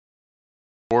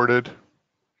recorded,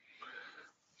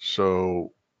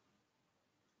 so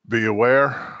be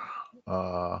aware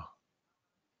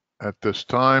at this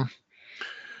time.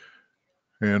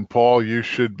 And Paul, you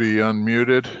should be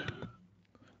unmuted.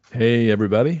 Hey,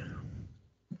 everybody.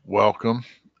 Welcome.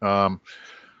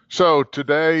 So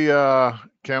today,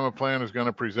 CamaPlan is going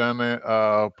to present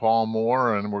Paul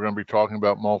Moore, and we're going to be talking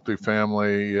about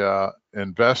multifamily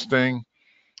investing.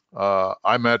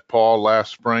 I met Paul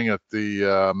last spring at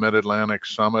the Mid-Atlantic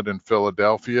Summit in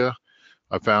Philadelphia.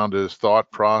 I found his thought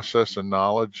process and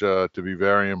knowledge to be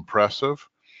very impressive,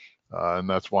 and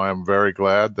that's why I'm very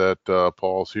glad that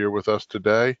Paul's here with us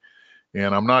today.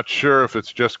 And I'm not sure if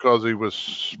it's just because he was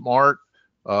smart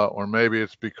or maybe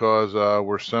it's because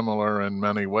we're similar in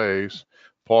many ways.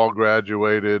 Paul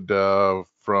graduated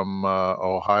from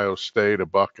Ohio State, a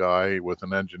Buckeye, with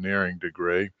an engineering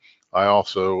degree. I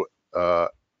also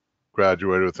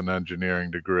graduated with an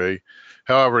engineering degree.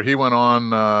 However, he went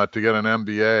on to get an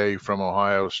MBA from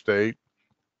Ohio State.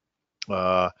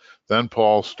 Then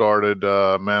Paul started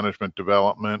management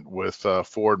development with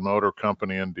Ford Motor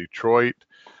Company in Detroit.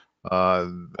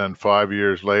 Then 5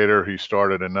 years later, he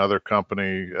started another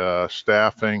company,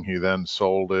 staffing. He then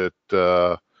sold it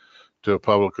to a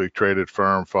publicly traded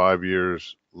firm 5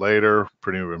 years later.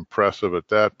 Pretty impressive at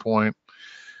that point.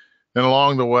 And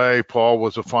along the way, Paul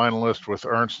was a finalist with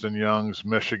Ernst & Young's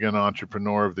Michigan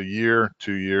Entrepreneur of the Year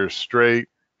 2 years straight.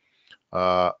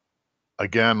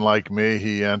 Again, like me,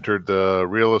 he entered the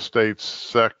real estate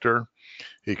sector.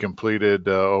 He completed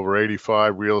over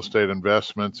 85 real estate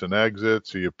investments and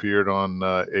exits. He appeared on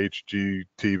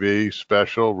HGTV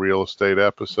special real estate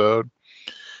episode.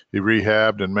 He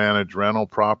rehabbed and managed rental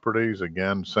properties.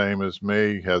 Again, same as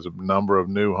me, has a number of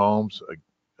new homes,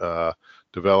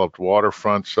 developed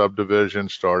waterfront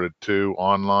subdivisions, started 2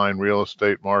 online real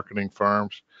estate marketing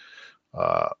firms,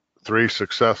 3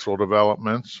 successful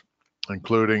developments,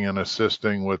 including and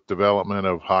assisting with development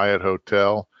of Hyatt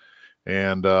Hotel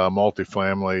and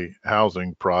multifamily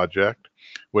housing project,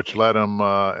 which led him,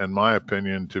 in my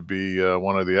opinion, to be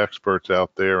one of the experts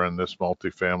out there in this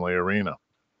multifamily arena.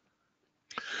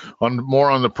 More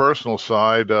on the personal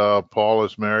side, Paul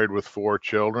is married with 4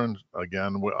 children.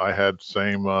 Again, I had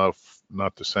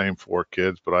not the same 4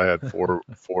 kids, but I had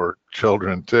four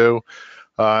children too.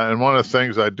 And one of the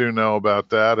things I do know about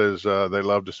that is they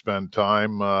love to spend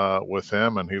time with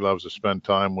him, and he loves to spend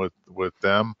time with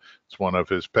them. It's one of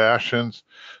his passions.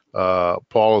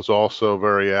 Paul is also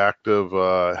very active,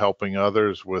 helping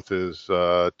others with his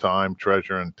time,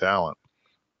 treasure, and talent.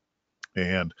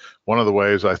 And one of the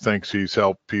ways I think he's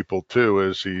helped people too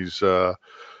is he's an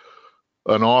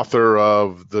author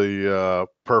of The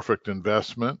Perfect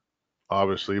Investment,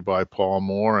 obviously by Paul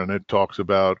Moore, and it talks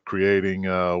about creating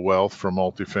wealth for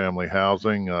multifamily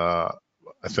housing. I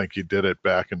think he did it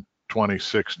back in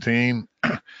 2016.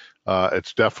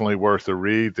 It's definitely worth a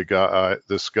read.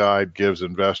 This guide gives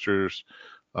investors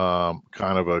kind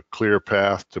of a clear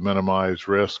path to minimize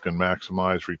risk and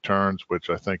maximize returns, which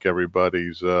I think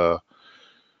everybody's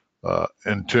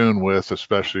in tune with,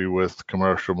 especially with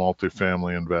commercial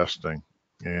multifamily investing.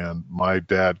 And my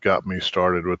dad got me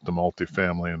started with the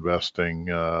multifamily investing,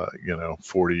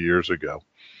 40 years ago.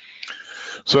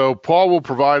 So Paul will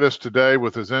provide us today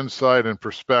with his insight and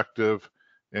perspective,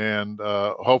 and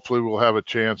hopefully we'll have a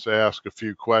chance to ask a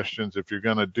few questions. If you're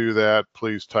going to do that,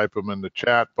 please type them in the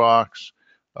chat box.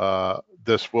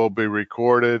 This will be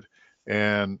recorded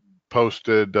and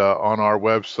posted on our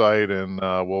website, and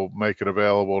we'll make it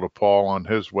available to Paul on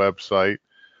his website.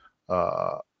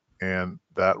 And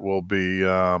that will be,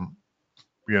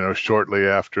 shortly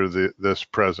after this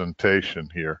presentation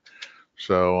here.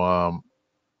 So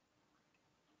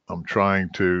I'm trying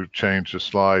to change the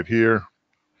slide here.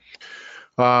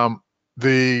 Our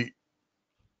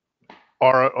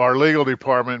legal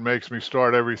department makes me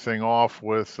start everything off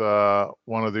with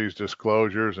one of these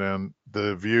disclosures, and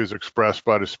the views expressed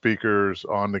by the speakers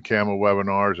on the CAMA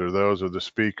webinars are those of the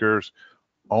speakers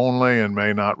only and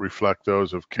may not reflect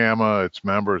those of CAMA, its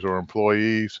members, or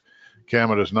employees.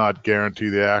 CAMA does not guarantee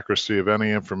the accuracy of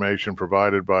any information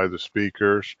provided by the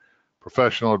speakers.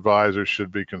 Professional advisors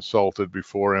should be consulted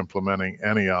before implementing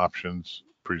any options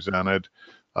presented.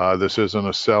 This isn't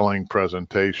a selling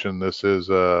presentation. This is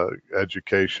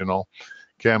educational.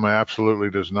 CAMA absolutely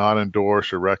does not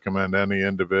endorse or recommend any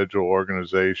individual,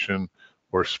 organization,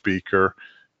 or speaker.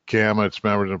 CAMA, its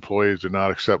members, and employees do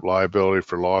not accept liability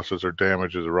for losses or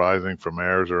damages arising from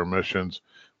errors or omissions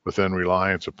within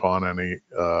reliance upon any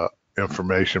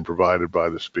information provided by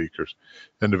the speakers.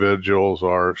 Individuals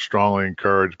are strongly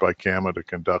encouraged by CAMA to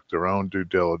conduct their own due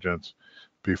diligence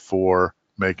before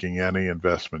making any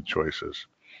investment choices.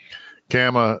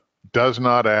 CAMA does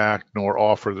not act nor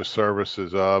offer the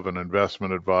services of an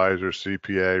investment advisor,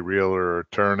 CPA, realtor, or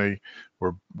attorney.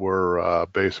 We're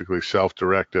basically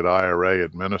self-directed IRA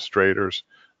administrators.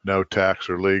 No tax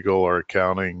or legal or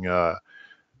accounting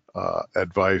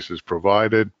advice is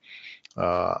provided.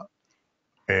 Uh,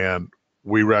 and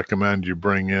we recommend you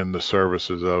bring in the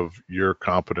services of your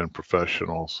competent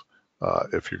professionals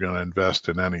if you're going to invest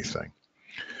in anything.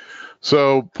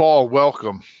 So, Paul,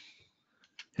 welcome.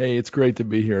 Hey, it's great to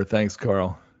be here. Thanks,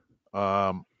 Carl.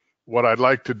 Um, what I'd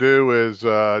like to do is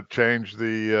change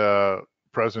the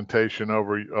presentation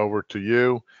over to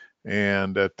you.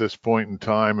 And at this point in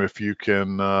time, if you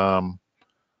can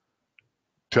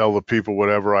tell the people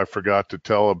whatever I forgot to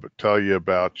tell you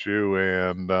about you,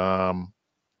 and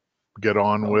get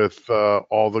on Oh, with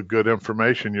all the good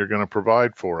information you're going to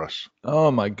provide for us.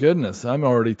 oh my goodness, I'm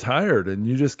already tired, and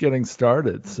you're just getting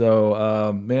started.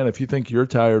 So, man, if you think you're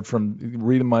tired from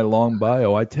reading my long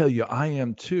bio, I tell you, I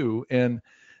am too. And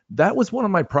that was one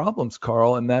of my problems,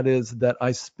 Carl, and that is that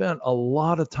I spent a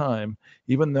lot of time,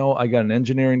 even though I got an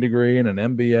engineering degree and an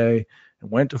MBA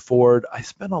and went to Ford, I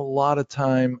spent a lot of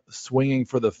time swinging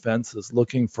for the fences,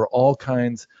 looking for all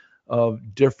kinds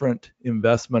of different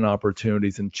investment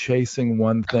opportunities and chasing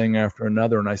one thing after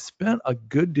another. And I spent a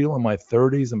good deal in my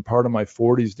 30s and part of my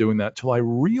 40s doing that till I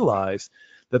realized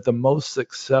that the most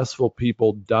successful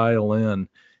people dial in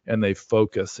and they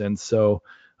focus. And so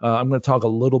I'm going to talk a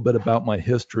little bit about my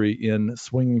history in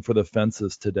swinging for the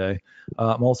fences today.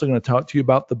 I'm also going to talk to you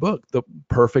about the book, The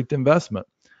Perfect Investment.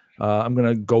 I'm going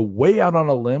to go way out on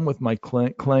a limb with my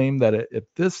claim that at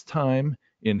this time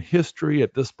in history,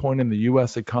 at this point in the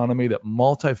US economy, that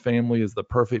multifamily is the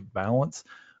perfect balance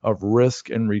of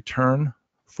risk and return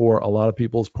for a lot of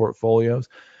people's portfolios.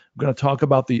 I'm going to talk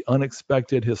about the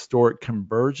unexpected historic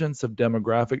convergence of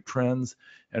demographic trends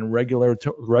and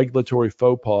regulatory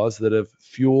faux pas that have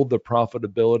fueled the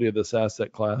profitability of this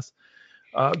asset class.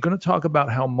 Going to talk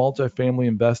about how multifamily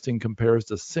investing compares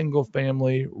to single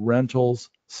family, rentals,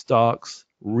 stocks,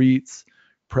 REITs,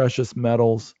 precious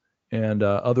metals, and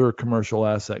other commercial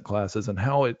asset classes, and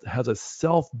how it has a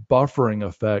self buffering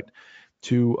effect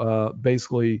to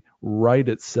basically right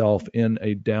itself in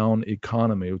a down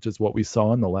economy, which is what we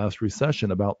saw in the last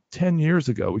recession about 10 years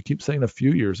ago. We keep saying a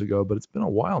few years ago, but it's been a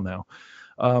while now.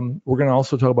 We're going to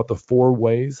also talk about the four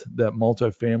ways that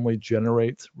multifamily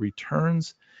generates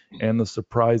returns and the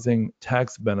surprising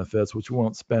tax benefits, which we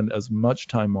won't spend as much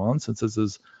time on since this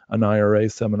is an IRA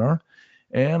seminar.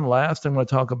 And last, I'm going to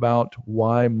talk about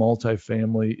why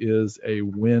multifamily is a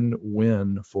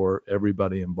win-win for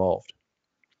everybody involved.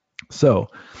 So,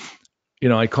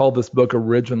 I called this book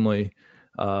originally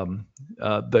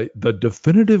the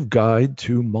definitive guide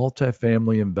to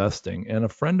multifamily investing. And a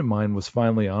friend of mine was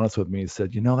finally honest with me. He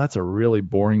said, that's a really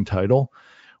boring title.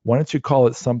 Why don't you call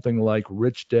it something like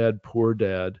Rich Dad, Poor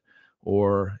Dad,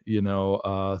 or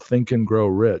Think and Grow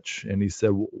Rich? And he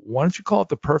said, why don't you call it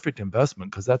The Perfect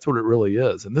Investment? Because that's what it really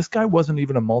is. And this guy wasn't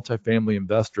even a multifamily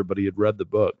investor, but he had read the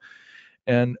book.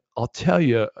 And I'll tell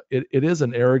you, it is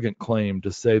an arrogant claim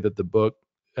to say that the book,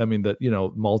 that,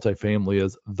 multifamily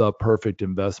is the perfect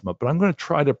investment. But I'm going to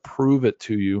try to prove it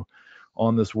to you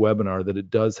on this webinar that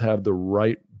it does have the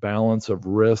right balance of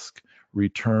risk,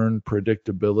 return,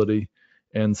 predictability,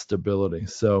 and stability.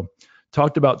 So,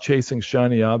 talked about chasing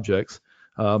shiny objects.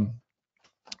 I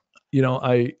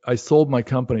sold my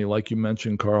company, like you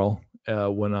mentioned, Carl,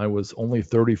 when I was only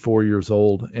 34 years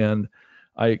old, and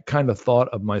I kind of thought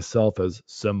of myself as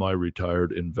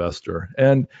semi-retired investor.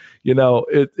 And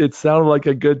it sounded like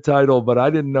a good title, but I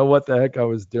didn't know what the heck I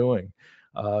was doing.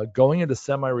 Going into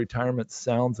semi-retirement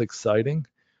sounds exciting,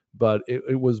 but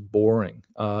it was boring.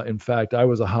 In fact, I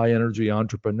was a high-energy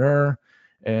entrepreneur,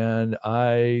 and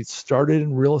I started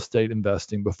in real estate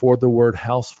investing before the word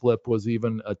house flip was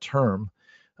even a term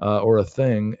or a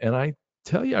thing. And I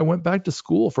tell you, I went back to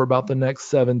school for about the next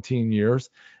 17 years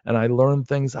and I learned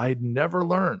things I'd never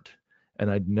learned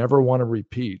and I'd never want to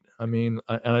repeat. And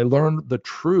I learned the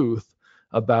truth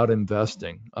about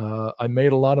investing. I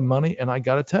made a lot of money and I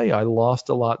got to tell you, I lost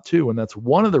a lot too. And that's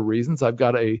one of the reasons I've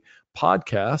got a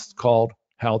podcast called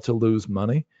How to Lose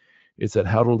Money. It's at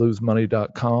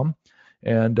howtolosemoney.com.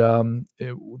 And on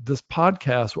this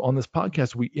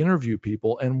podcast, we interview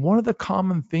people. And one of the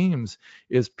common themes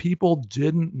is people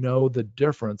didn't know the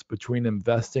difference between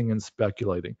investing and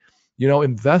speculating.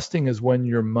 Investing is when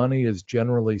your money is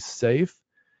generally safe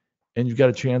and you've got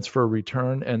a chance for a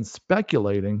return. And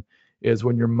speculating is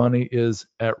when your money is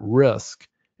at risk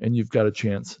and you've got a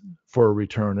chance for a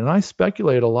return. And I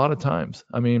speculate a lot of times.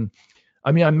 I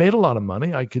made a lot of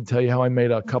money. I could tell you how I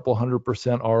made a couple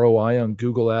 100% ROI on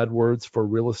Google AdWords for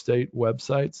real estate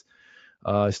websites.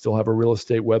 I still have a real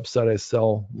estate website. I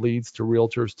sell leads to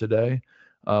realtors today.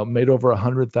 Made over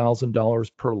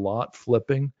 $100,000 per lot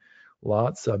flipping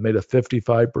lots. I made a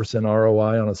 55%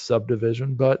 ROI on a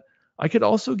subdivision, but I could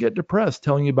also get depressed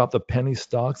telling you about the penny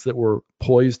stocks that were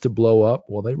poised to blow up.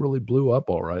 Well, they really blew up,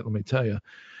 all right, let me tell you.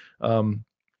 Um,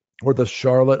 or the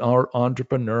Charlotte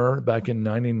entrepreneur back in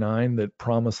 99 that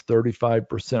promised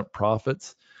 35%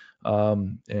 profits.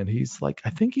 And he's like, I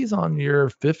think he's on year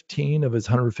 15 of his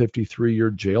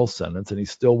 153-year jail sentence, and he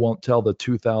still won't tell the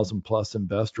 2,000 plus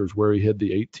investors where he hid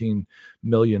the $18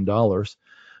 million.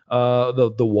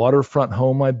 The waterfront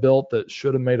home I built that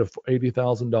should have made a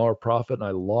 $80,000 profit, and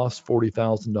I lost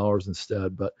 $40,000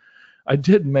 instead. But I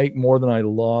did make more than I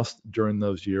lost during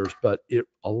those years. But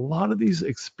a lot of these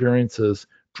experiences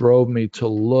drove me to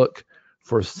look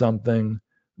for something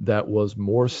that was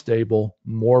more stable,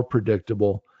 more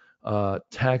predictable,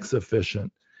 tax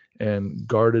efficient, and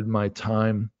guarded my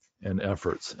time and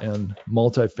efforts. And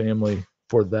multifamily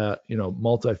for that,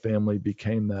 multifamily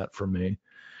became that for me.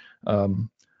 Um,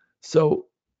 so,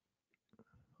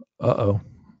 uh-oh,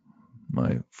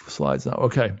 my slide's not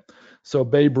okay. So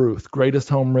Babe Ruth, greatest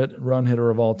home run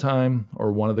hitter of all time,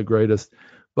 or one of the greatest,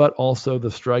 but also the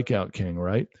strikeout king,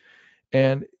 right?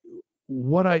 And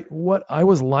what I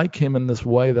was like him in this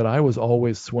way, that I was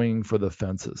always swinging for the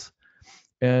fences.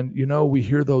 And we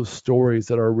hear those stories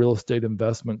at our real estate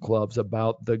investment clubs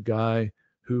about the guy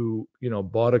who,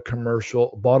 bought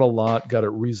a lot, got it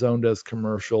rezoned as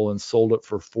commercial, and sold it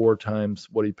for 4 times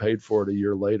what he paid for it a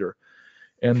year later.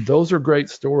 And those are great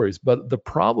stories. But the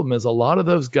problem is, a lot of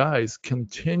those guys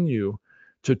continue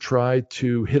to try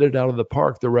to hit it out of the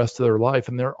park the rest of their life,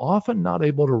 and they're often not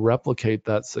able to replicate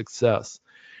that success.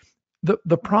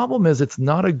 The problem is, it's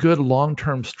not a good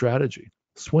long-term strategy.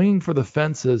 Swinging for the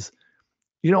fences,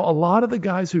 a lot of the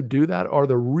guys who do that are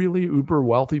the really uber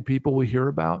wealthy people we hear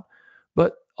about,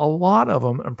 but a lot of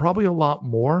them, and probably a lot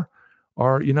more,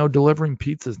 are delivering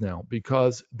pizzas now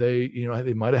because they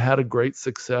might have had a great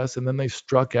success and then they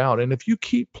struck out. And if you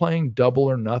keep playing double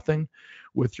or nothing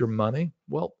with your money,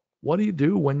 well, what do you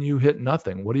do when you hit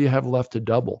nothing? What do you have left to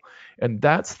double? And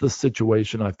that's the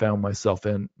situation I found myself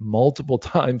in multiple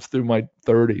times through my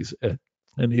 30s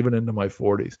and even into my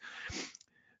 40s.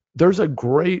 There's a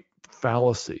great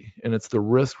fallacy, and it's the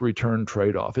risk return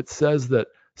trade off. It says that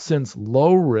since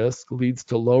low risk leads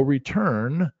to low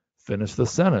return, finish the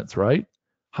sentence, right?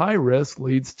 High risk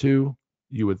leads to,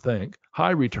 you would think,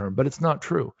 high return, but it's not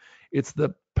true. It's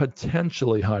the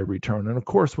potentially high return. And of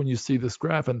course, when you see this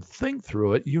graph and think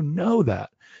through it, you know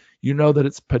that. You know that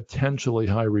it's potentially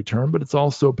high return, but it's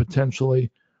also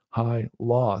potentially high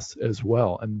loss as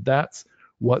well. And that's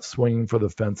what swinging for the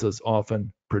fences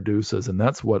often produces. And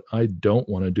that's what I don't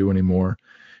want to do anymore.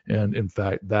 And in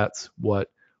fact, that's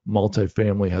what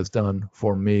multifamily has done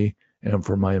for me and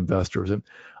for my investors. And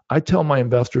I tell my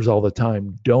investors all the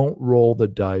time, don't roll the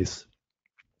dice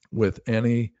with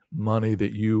any money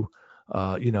that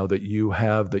that you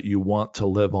have, that you want to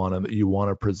live on and that you want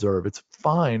to preserve. It's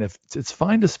fine if it's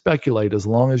fine to speculate, as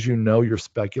long as you're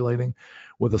speculating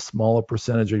with a smaller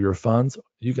percentage of your funds.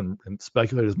 You can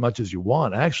speculate as much as you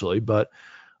want, actually, but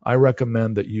I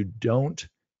recommend that you don't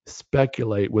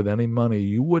speculate with any money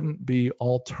you wouldn't be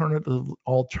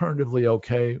alternatively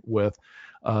okay with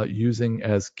using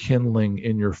as kindling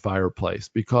in your fireplace,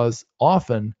 because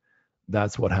often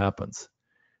that's what happens.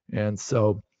 And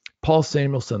so Paul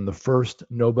Samuelson, the first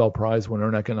Nobel Prize winner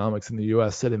in economics in the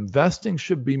US, said investing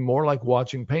should be more like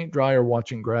watching paint dry or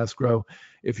watching grass grow.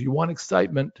 If you want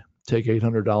excitement, take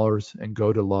 $800 and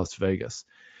go to Las Vegas.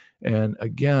 And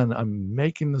again, I'm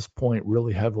making this point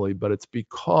really heavily, but it's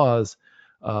because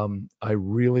I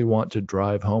really want to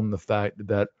drive home the fact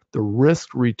that the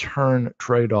risk return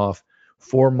trade off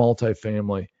for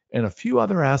multifamily and a few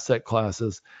other asset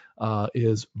classes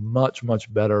is much,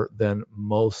 much better than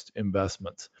most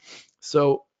investments.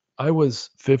 So I was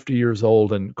 50 years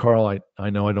old, and Carl, I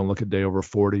know I don't look a day over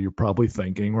 40. You're probably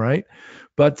thinking, right?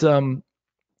 But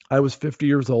I was 50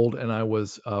 years old, and I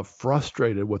was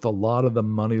frustrated with a lot of the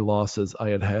money losses I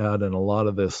had and a lot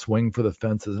of the swing for the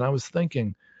fences. And I was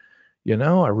thinking, I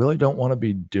really don't want to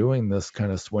be doing this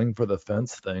kind of swing for the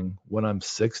fence thing when I'm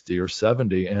 60 or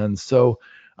 70. And so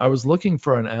I was looking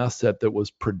for an asset that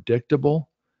was predictable,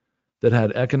 that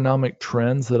had economic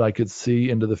trends that I could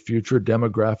see into the future,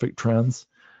 demographic trends.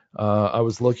 I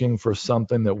was looking for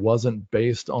something that wasn't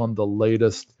based on the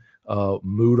latest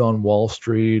mood on Wall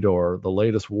Street or the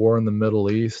latest war in the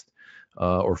Middle East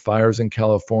or fires in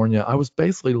California. I was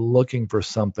basically looking for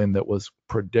something that was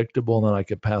predictable and that I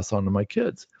could pass on to my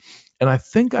kids. And I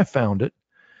think I found it.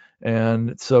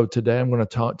 And so today I'm going to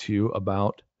talk to you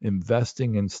about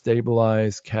investing in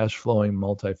stabilized, cash flowing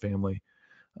multifamily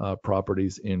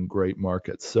properties in great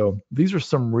markets. So these are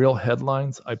some real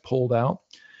headlines I pulled out.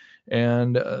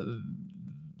 And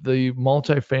the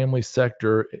multifamily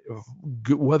sector,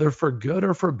 whether for good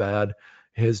or for bad,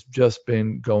 has just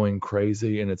been going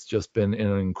crazy, and it's just been in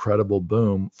an incredible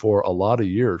boom for a lot of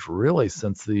years, really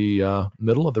since the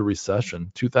middle of the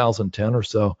recession, 2010 or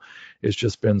so. It's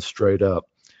just been straight up.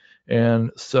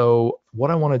 And so, what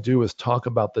I want to do is talk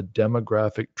about the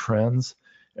demographic trends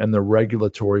and the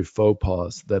regulatory faux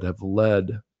pas that have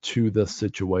led to this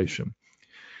situation.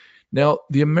 Now,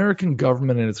 the American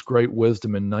government, in its great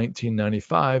wisdom in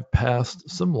 1995, passed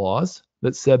some laws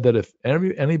that said that if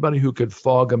anybody who could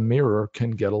fog a mirror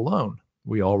can get a loan.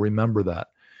 We all remember that.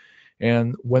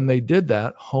 And when they did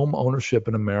that, home ownership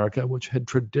in America, which had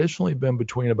traditionally been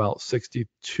between about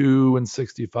 62 and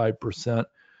 65%,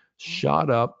 shot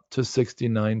up to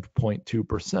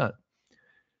 69.2%.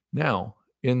 Now,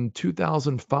 in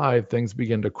 2005, things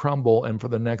began to crumble, and for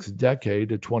the next decade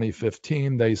to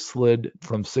 2015, they slid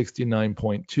from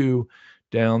 69.2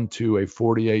 down to a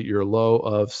 48-year low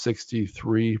of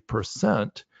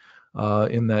 63%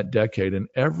 in that decade. And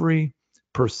every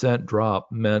percent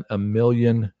drop meant a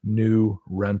million new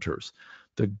renters.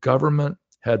 The government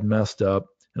had messed up,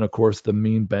 and of course, the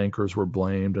mean bankers were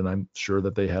blamed, and I'm sure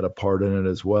that they had a part in it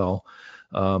as well.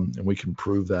 And we can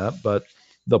prove that. But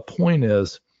the point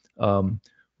is, um,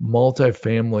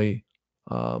 multifamily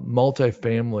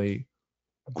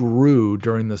grew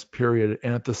during this period,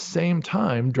 and at the same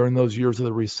time, during those years of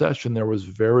the recession, there was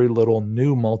very little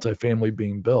new multifamily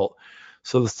being built.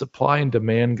 So the supply and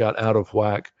demand got out of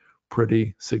whack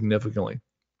pretty significantly.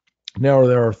 Now,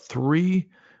 there are three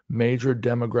major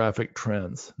demographic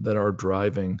trends that are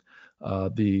driving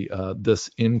this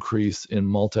increase in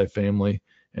multifamily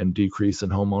and decrease in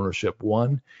home ownership.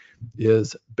 One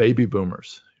is baby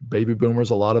boomers. Baby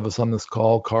boomers, a lot of us on this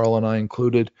call, Carl and I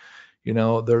included,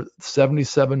 they're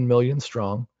 77 million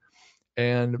strong,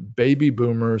 and baby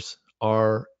boomers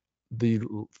are the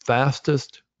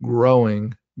fastest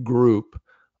growing group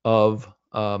of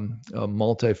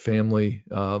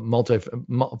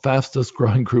fastest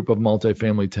growing group of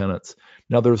multifamily tenants.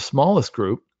 Now they're the smallest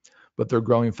group, but they're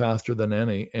growing faster than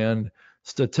any. And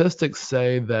statistics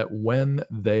say that when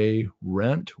they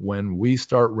rent, when we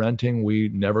start renting, we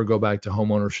never go back to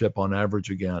homeownership on average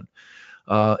again.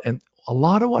 And a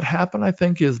lot of what happened, I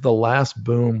think, is the last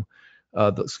boom,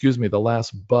 the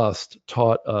last bust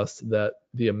taught us that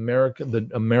the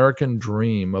American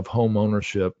dream of home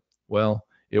ownership, well,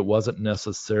 it wasn't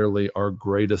necessarily our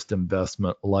greatest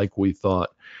investment like we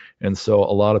thought. And so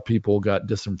a lot of people got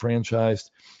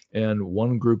disenfranchised. And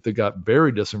one group that got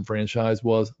very disenfranchised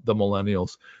was the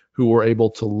millennials, who were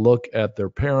able to look at their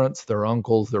parents, their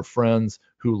uncles, their friends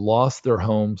who lost their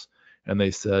homes, and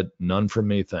they said, none for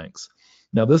me, thanks.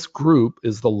 Now, this group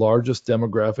is the largest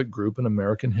demographic group in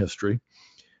American history.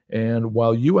 And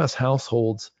while U.S.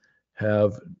 households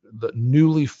the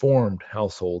newly formed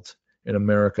households in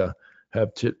America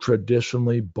have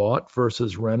traditionally bought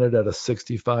versus rented at a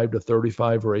 65 to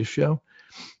 35 ratio,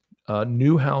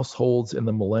 new households in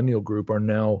the millennial group are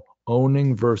now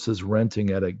owning versus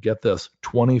renting at a, get this,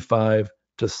 25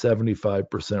 to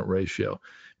 75% ratio,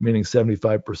 meaning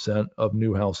 75% of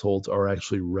new households are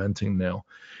actually renting now.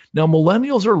 Now,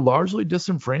 millennials are largely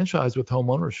disenfranchised with home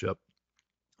ownership.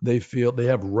 They feel they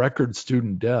have record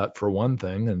student debt, for one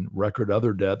thing, and record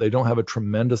other debt. They don't have a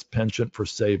tremendous penchant for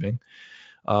saving.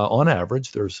 On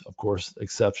average, there's, of course,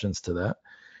 exceptions to that.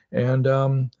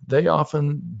 And they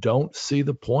often don't see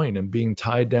the point in being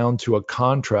tied down to a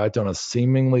contract on a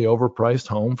seemingly overpriced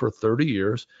home for 30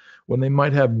 years when they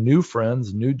might have new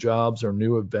friends, new jobs, or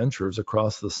new adventures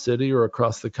across the city or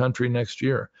across the country next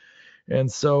year. And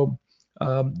so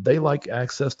they like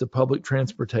access to public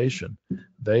transportation.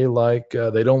 They don't like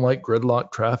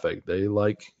gridlock traffic. They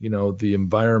like, the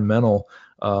environmental,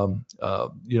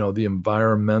 the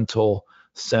environmental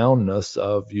soundness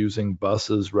of using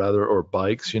buses or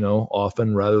bikes,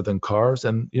 often rather than cars.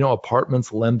 And,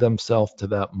 apartments lend themselves to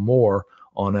that more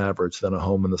on average than a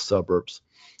home in the suburbs.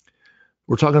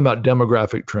 We're talking about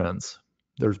demographic trends.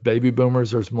 There's baby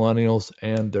boomers, there's millennials,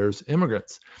 and there's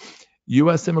immigrants.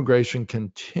 U.S. immigration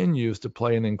continues to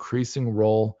play an increasing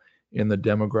role in the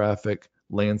demographic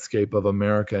landscape of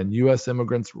America. And U.S.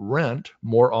 immigrants rent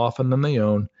more often than they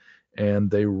own, and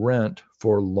they rent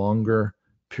for longer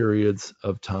periods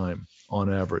of time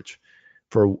on average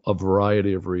for a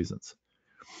variety of reasons.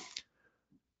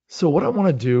 So what I want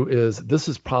to do is, this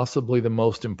is possibly the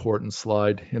most important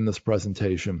slide in this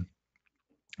presentation.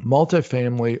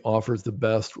 Multifamily offers the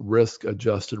best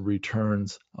risk-adjusted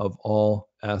returns of all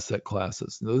asset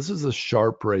classes. Now, this is a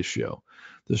Sharpe ratio.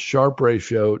 The Sharpe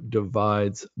ratio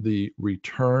divides the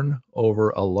return over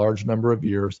a large number of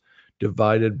years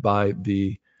divided by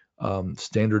the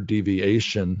standard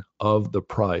deviation of the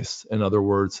price. In other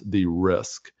words, the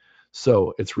risk.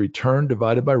 So it's return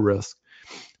divided by risk.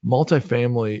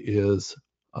 Multifamily is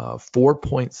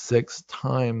 4.6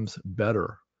 times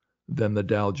better than the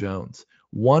Dow Jones,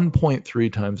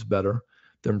 1.3 times better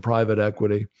than private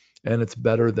equity, and it's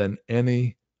better than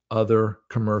any other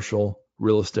commercial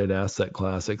real estate asset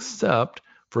class except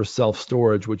for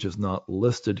self-storage, which is not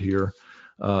listed here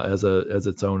as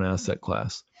its own asset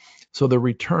class. So the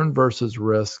return versus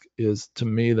risk is, to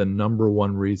me, the number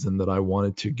one reason that I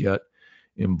wanted to get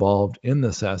involved in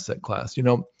this asset class.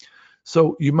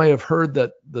 So you may have heard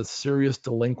that the serious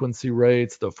delinquency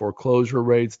rates, the foreclosure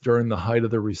rates during the height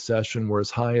of the recession were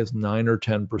as high as 9 or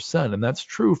 10%. And that's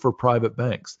true for private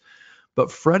banks.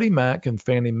 But Freddie Mac and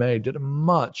Fannie Mae did a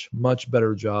much, much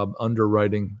better job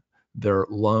underwriting their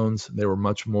loans. They were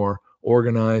much more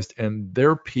organized, and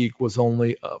their peak was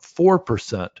only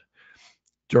 4%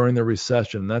 during the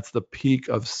recession. That's the peak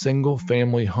of single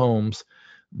family homes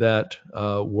that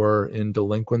were in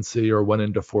delinquency or went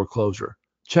into foreclosure.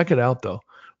 Check it out though.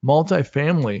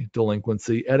 Multifamily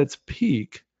delinquency at its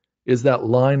peak is that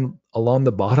line along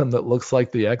the bottom that looks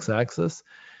like the x-axis.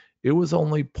 It was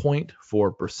only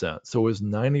 0.4%. So it was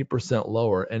 90%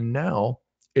 lower. And now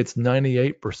it's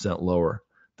 98% lower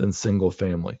than single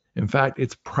family. In fact,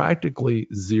 it's practically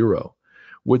zero,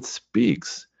 which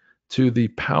speaks to the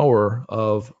power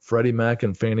of Freddie Mac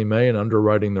and Fannie Mae in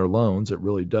underwriting their loans. It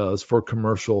really does, for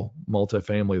commercial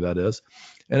multifamily, that is.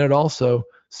 And it also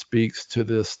speaks to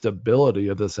the stability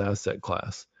of this asset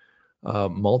class.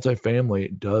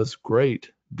 Multifamily does great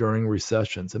during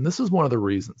recessions. And this is one of the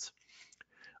reasons.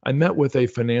 I met with a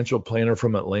financial planner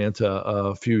from Atlanta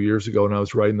a few years ago when I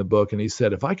was writing the book, and he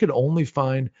said, if I could only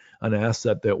find an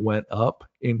asset that went up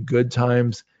in good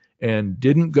times and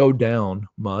didn't go down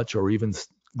much or even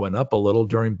went up a little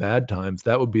during bad times,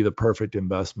 that would be the perfect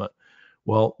investment.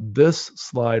 Well, this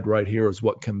slide right here is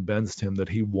what convinced him that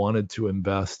he wanted to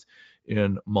invest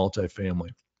in multifamily.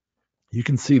 You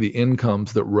can see the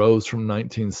incomes that rose from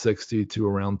 1960 to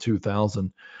around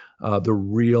 2000. The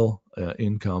real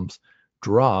incomes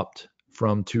dropped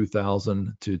from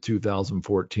 2000 to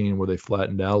 2014, where they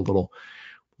flattened out a little.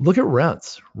 Look at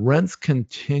rents. Rents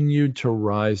continued to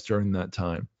rise during that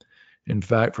time. In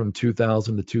fact, from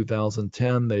 2000 to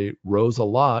 2010, they rose a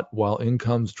lot while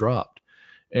incomes dropped.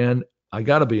 And I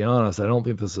got to be honest, I don't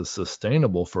think this is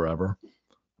sustainable forever.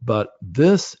 But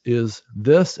this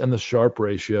and the Sharpe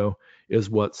ratio is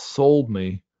what sold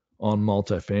me on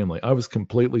multifamily. I was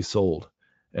completely sold,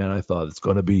 and I thought it's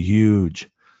going to be huge.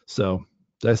 So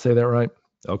did I say that right?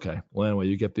 Okay. Well, anyway,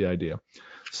 you get the idea.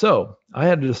 So I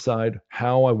had to decide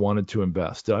how I wanted to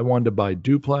invest. Did I want to buy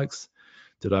duplex?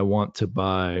 Did I want to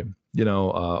buy,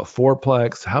 a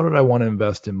fourplex? How did I want to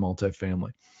invest in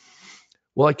multifamily?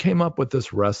 Well, I came up with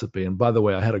this recipe. And by the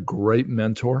way, I had a great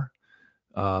mentor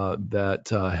that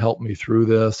helped me through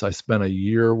this. I spent a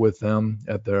year with them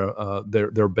at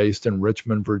they're based in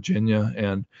Richmond, Virginia,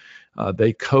 and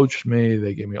they coached me.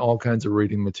 They gave me all kinds of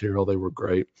reading material. They were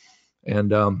great.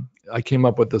 And I came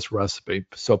up with this recipe.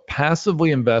 So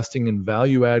passively investing in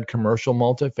value add commercial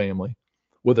multifamily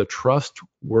with a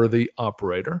trustworthy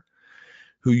operator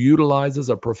who utilizes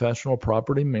a professional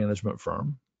property management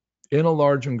firm in a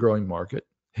large and growing market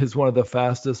is one of the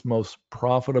fastest, most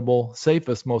profitable,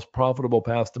 safest, most profitable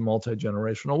paths to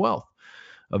multi-generational wealth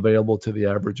available to the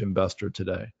average investor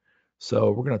today.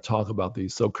 So we're going to talk about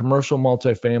these. So commercial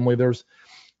multifamily,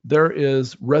 there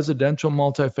is residential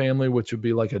multifamily, which would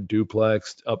be like a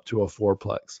duplex up to a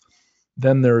fourplex.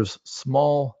 Then there's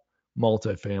small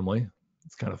multifamily.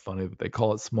 It's kind of funny that they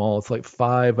call it small. It's like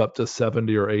 5 up to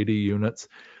 70 or 80 units.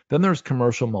 Then there's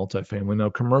commercial multifamily. Now,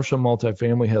 commercial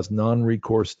multifamily has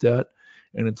non-recourse debt,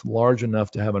 and it's large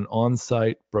enough to have an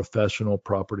on-site professional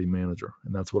property manager.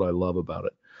 And that's what I love about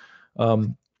it.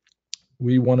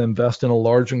 We want to invest in a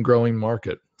large and growing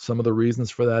market. Some of the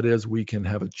reasons for that is we can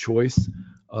have a choice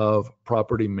of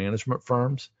property management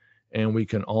firms, and we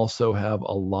can also have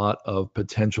a lot of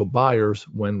potential buyers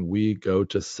when we go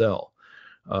to sell.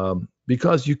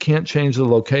 Because you can't change the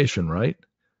location, right?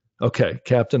 Okay,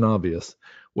 Captain Obvious.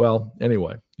 Well,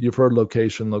 anyway, you've heard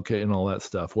location, locate, and all that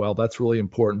stuff. Well, that's really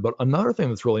important. But another thing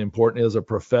that's really important is a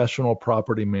professional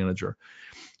property manager.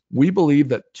 We believe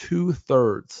that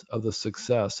 2/3 of the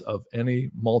success of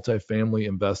any multifamily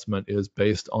investment is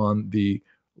based on the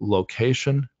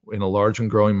location in a large and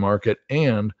growing market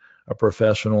and a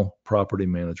professional property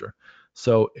manager.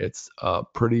 So it's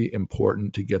pretty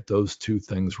important to get those two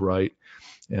things right,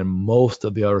 and most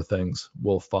of the other things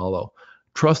will follow.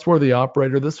 Trustworthy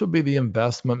operator, this would be the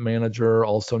investment manager,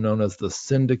 also known as the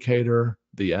syndicator,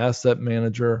 the asset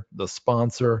manager, the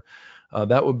sponsor.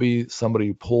 That would be somebody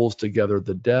who pulls together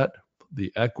the debt,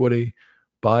 the equity,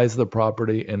 buys the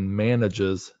property, and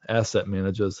asset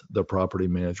manages the property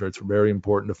manager. It's very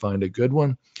important to find a good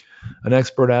one. An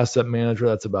expert asset manager,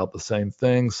 that's about the same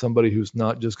thing. Somebody who's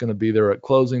not just going to be there at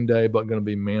closing day, but going to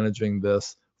be managing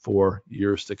this for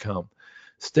years to come.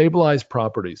 Stabilized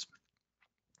properties.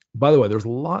 By the way, there's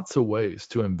lots of ways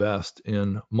to invest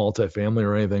in multifamily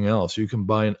or anything else. You can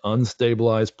buy an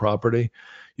unstabilized property.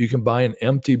 You can buy an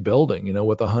empty building,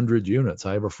 with 100 units.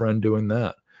 I have a friend doing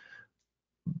that.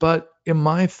 But in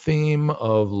my theme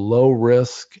of low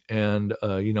risk and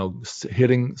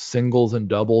hitting singles and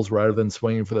doubles rather than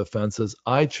swinging for the fences,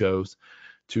 I chose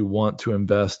to want to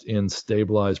invest in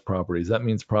stabilized properties. That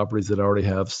means properties that already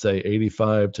have, say,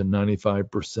 85 to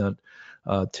 95%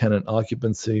 tenant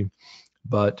occupancy,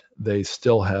 but they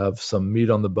still have some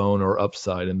meat on the bone or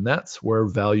upside. And that's where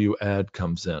value add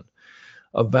comes in.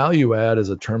 A value add is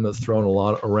a term that's thrown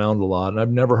around a lot, and I've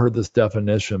never heard this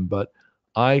definition, but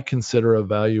I consider a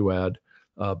value add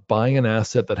buying an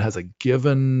asset that has a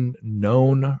given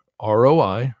known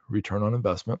ROI, return on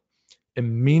investment,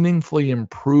 and meaningfully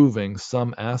improving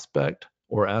some aspect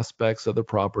or aspects of the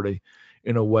property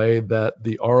in a way that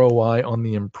the ROI on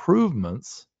the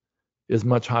improvements is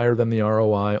much higher than the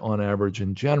ROI on average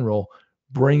in general,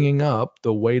 bringing up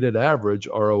the weighted average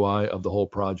ROI of the whole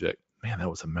project. Man, that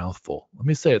was a mouthful. Let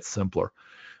me say it simpler.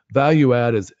 Value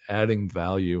add is adding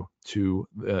value to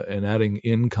and adding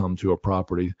income to a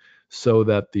property so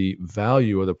that the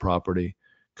value of the property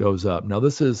goes up. Now,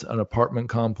 this is an apartment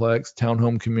complex,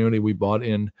 townhome community we bought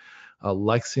in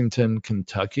Lexington,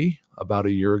 Kentucky about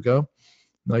a year ago.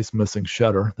 Nice missing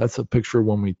shutter. That's a picture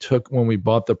when we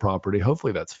bought the property.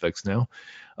 Hopefully that's fixed now.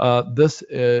 This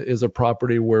is a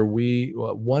property where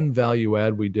one value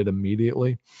add we did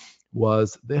immediately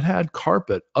was it had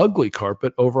carpet, ugly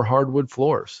carpet over hardwood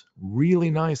floors,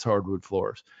 really nice hardwood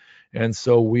floors. And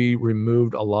so we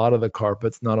removed a lot of the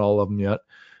carpets, not all of them yet,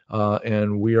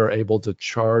 and we are able to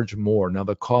charge more. Now,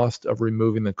 the cost of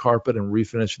removing the carpet and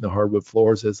refinishing the hardwood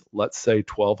floors is, let's say,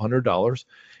 $1,200.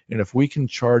 And if we can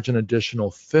charge an additional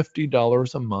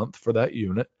 $50 a month for that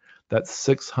unit, that's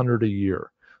 $600 a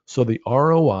year. So the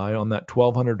ROI on that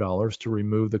 $1,200 to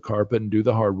remove the carpet and do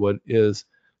the hardwood is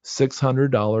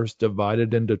 $600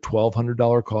 divided into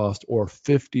 $1,200 cost, or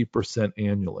 50%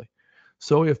 annually.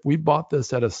 So if we bought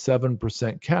this at a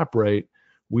 7% cap rate,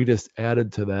 we just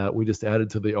added to that. We just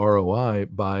added to the ROI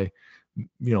by,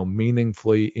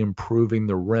 meaningfully improving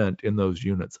the rent in those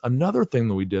units. Another thing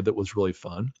that we did that was really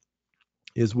fun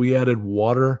is we added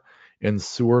water and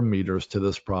sewer meters to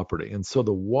this property. And so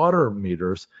the water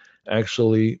meters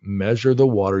actually measure the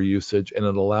water usage, and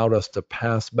it allowed us to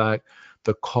pass back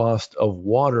the cost of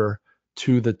water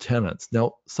to the tenants.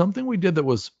 Now, something we did that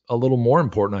was a little more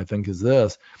important, I think, is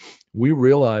this. We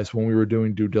realized when we were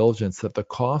doing due diligence that the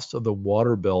cost of the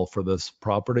water bill for this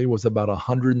property was about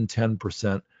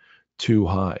 110% too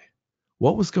high.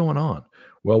 What was going on?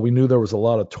 Well, we knew there was a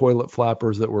lot of toilet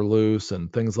flappers that were loose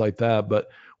and things like that, but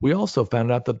we also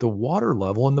found out that the water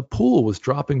level in the pool was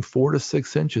dropping 4 to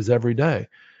 6 inches every day.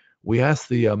 We asked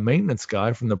the maintenance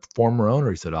guy from the former owner.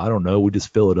 He said, I don't know. We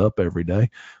just fill it up every day.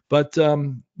 But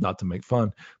not to make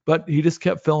fun, but he just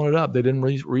kept filling it up. They didn't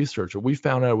research it. We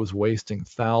found out it was wasting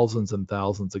thousands and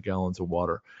thousands of gallons of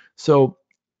water. So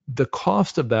the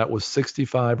cost of that was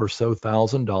 $65,000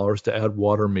 or so to add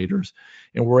water meters.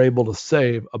 And we're able to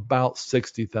save about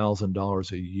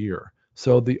 $60,000 a year.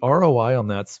 So the ROI on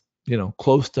that's,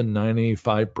 close to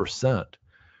 95%.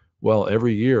 Well,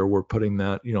 every year we're putting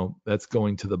that, that's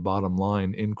going to the bottom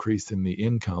line, increasing the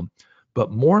income.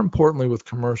 But more importantly, with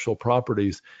commercial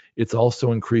properties, it's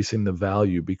also increasing the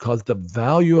value, because the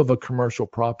value of a commercial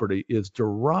property is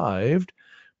derived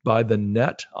by the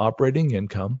net operating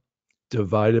income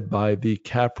divided by the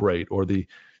cap rate, or the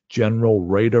general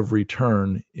rate of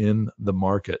return in the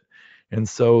market. And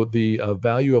so the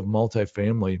value of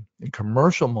multifamily and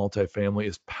commercial multifamily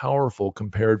is powerful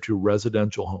compared to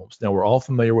residential homes. Now, we're all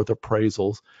familiar with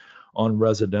appraisals on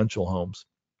residential homes.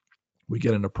 We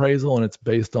get an appraisal and it's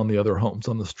based on the other homes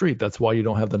on the street. That's why you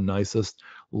don't have the nicest,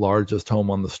 largest home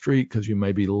on the street, because you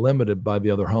may be limited by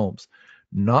the other homes.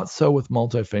 Not so with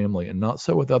multifamily, and not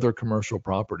so with other commercial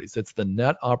properties. It's the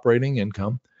net operating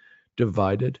income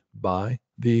divided by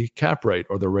the cap rate,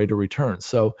 or the rate of return.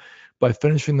 So by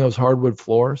finishing those hardwood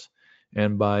floors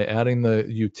and by adding the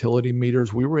utility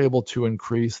meters, we were able to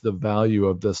increase the value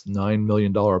of this $9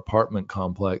 million apartment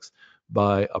complex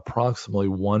by approximately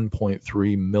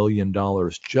 $1.3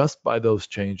 million just by those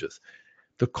changes.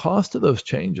 The cost of those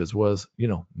changes was,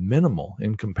 minimal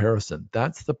in comparison.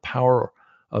 That's the power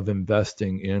of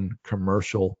investing in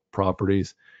commercial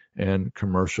properties and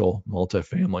commercial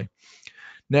multifamily.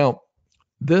 Now,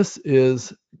 this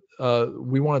is I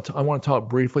want to talk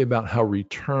briefly about how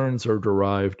returns are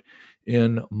derived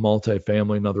in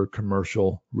multifamily and other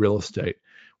commercial real estate.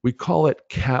 We call it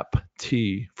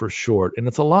CAP-T for short, and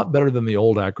it's a lot better than the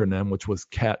old acronym, which was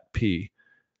CAT-P.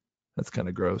 That's kind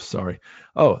of gross. Sorry.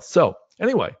 Oh, so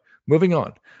anyway, moving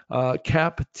on.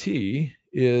 CAP-T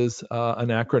is an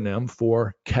acronym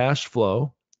for cash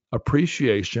flow,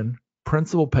 appreciation,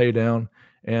 principal paydown,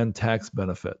 and tax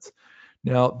benefits.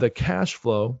 Now, the cash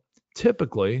flow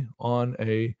typically on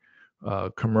a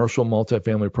commercial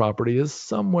multifamily property is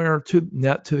somewhere to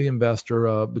net to the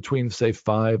investor between, say,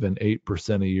 5 and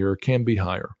 8% a year, can be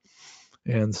higher.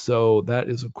 And so that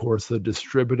is, of course, the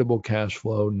distributable cash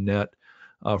flow net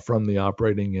from the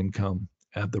operating income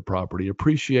at the property.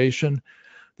 Appreciation,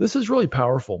 this is really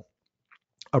powerful.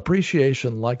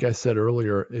 Appreciation, like I said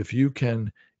earlier, if you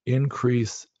can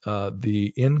increase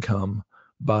the income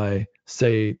by,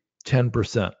 say,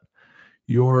 10%,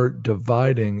 you're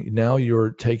dividing, now you're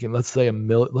taking, let's say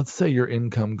your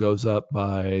income goes up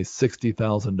by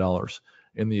 $60,000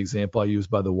 in the example I used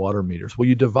by the water meters. Well,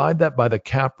 you divide that by the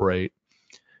cap rate,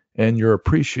 and your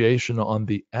appreciation on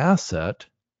the asset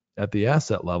at the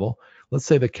asset level, let's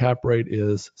say the cap rate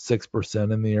is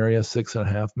 6% in the area,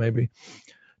 6.5 maybe.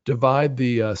 Divide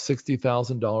the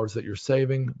 $60,000 that you're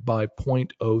saving by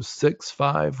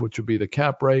 0.065, which would be the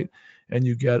cap rate, and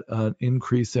you get an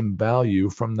increase in value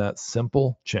from that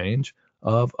simple change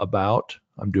of about,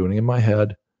 I'm doing it in my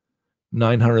head,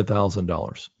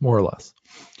 $900,000, more or less.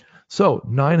 So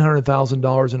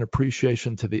 $900,000 in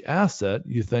appreciation to the asset,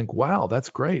 you think, wow, that's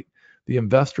great. The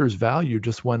investor's value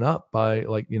just went up by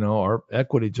our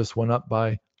equity just went up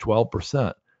by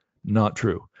 12%. Not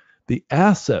true. The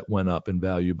asset went up in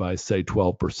value by, say,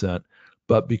 12%,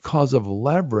 but because of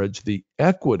leverage, the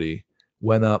equity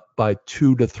went up by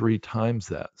 2 to 3 times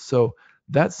that. So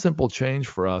that simple change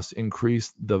for us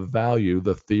increased the value,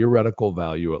 the theoretical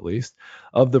value at least,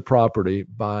 of the property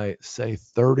by, say,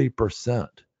 30%.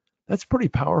 That's pretty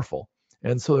powerful.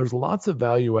 And so there's lots of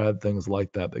value add things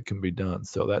like that that can be done.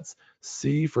 So that's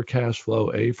C for cash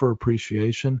flow, A for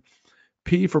appreciation,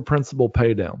 P for principal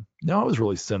pay down. Now, I was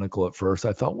really cynical at first.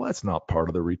 I thought, well, that's not part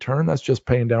of the return. That's just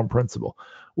paying down principal.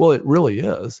 Well, it really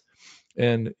is.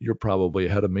 And you're probably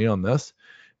ahead of me on this,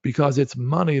 because it's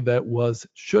money that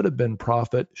should have been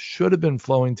profit, should have been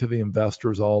flowing to the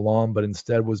investors all along, but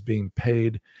instead was being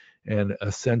paid and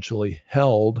essentially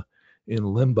held in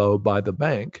limbo by the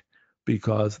bank,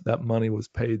 because that money was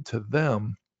paid to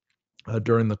them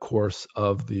during the course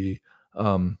of the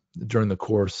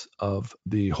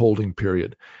holding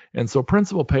period. And so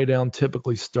principal pay down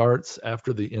typically starts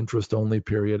after the interest only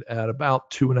period at about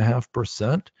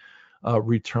 2.5%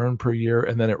 return per year,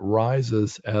 and then it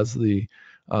rises as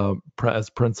as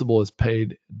principal is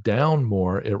paid down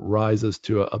more. It rises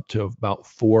to up to about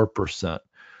 4%.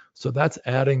 So that's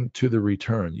adding to the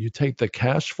return. You take the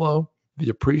cash flow, the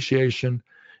appreciation,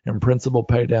 and principal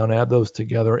pay down, add those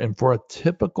together, and for a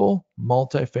typical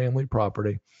multifamily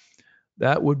property,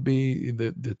 that would be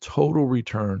the total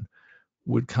return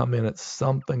would come in at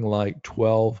something like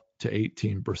 12 to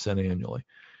 18% annually.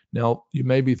 Now, you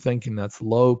may be thinking that's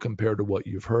low compared to what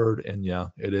you've heard, and yeah,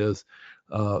 it is.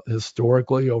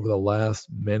 Historically, over the last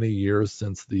many years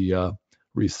since the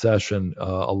recession,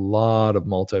 a lot of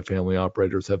multifamily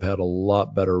operators have had a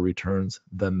lot better returns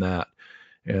than that.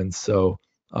 And so,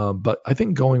 but I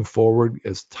think going forward,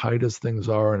 as tight as things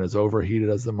are and as overheated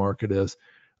as the market is,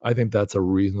 I think that's a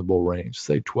reasonable range,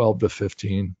 say 12 to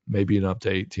 15, maybe even up to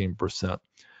 18%.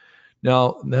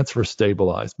 Now, that's for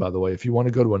stabilized, by the way. If you want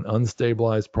to go to an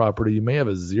unstabilized property, you may have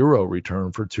a zero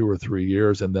return for 2 or 3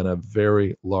 years and then a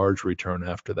very large return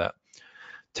after that.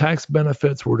 Tax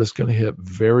benefits, we're just going to hit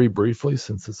very briefly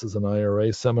since this is an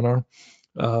IRA seminar.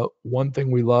 One thing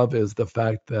we love is the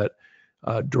fact that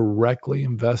directly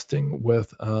investing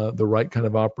with the right kind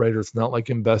of operator, it's not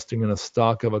like investing in a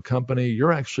stock of a company.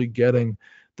 You're actually getting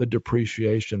the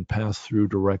depreciation passed through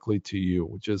directly to you,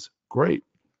 which is great.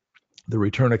 The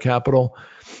return of capital,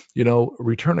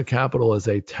 return of capital is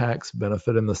a tax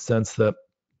benefit in the sense that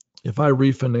if I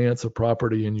refinance a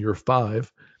property in year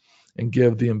 5 and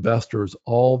give the investors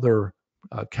all their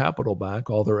capital back,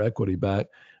 all their equity back,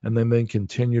 and then they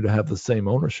continue to have the same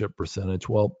ownership percentage,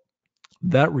 well,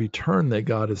 that return they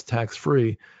got is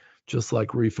tax-free, just like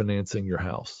refinancing your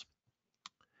house.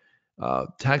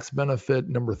 Tax benefit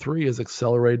number three is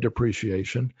accelerated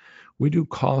depreciation. We do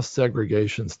cost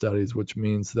segregation studies, which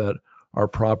means that our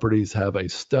properties have a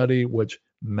study which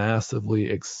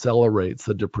massively accelerates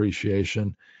the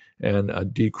depreciation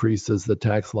and decreases the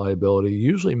tax liability,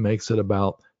 usually makes it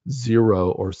about zero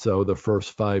or so the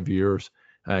first 5 years,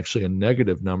 actually a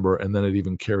negative number, and then it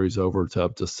even carries over to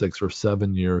up to 6 or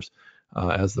 7 years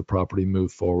as the property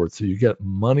moves forward. So you get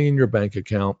money in your bank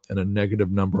account and a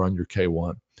negative number on your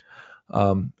K1.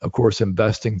 Of course,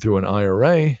 investing through an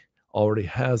IRA already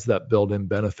has that built-in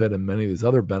benefit, and many of these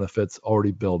other benefits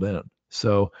already built in.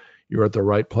 So you're at the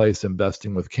right place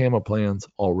investing with CamaPlans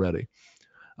already.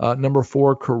 Number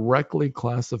four, correctly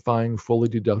classifying fully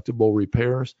deductible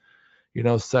repairs.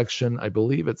 I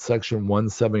believe it's section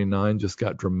 179 just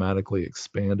got dramatically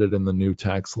expanded in the new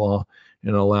tax law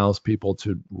and allows people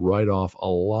to write off a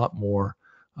lot more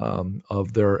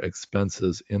of their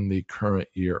expenses in the current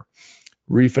year.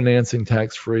 Refinancing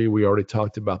tax-free, we already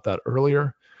talked about that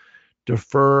earlier.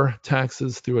 Defer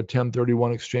taxes through a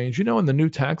 1031 exchange. In the new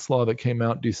tax law that came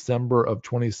out December of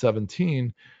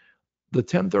 2017, the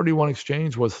 1031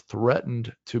 exchange was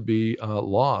threatened to be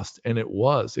lost, and it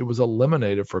was. It was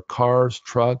eliminated for cars,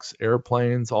 trucks,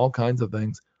 airplanes, all kinds of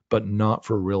things, but not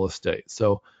for real estate.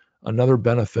 So another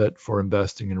benefit for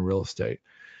investing in real estate.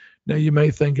 Now, you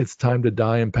may think it's time to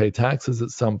die and pay taxes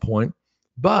at some point,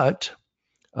 but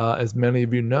as many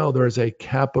of you know, there is a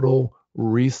capital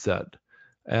reset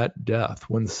at death.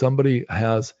 When somebody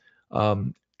has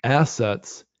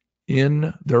assets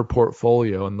in their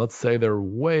portfolio, and let's say they're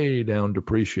way down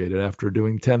depreciated after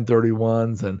doing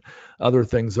 1031s and other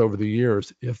things over the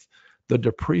years, if the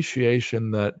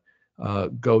depreciation that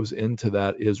goes into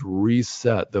that is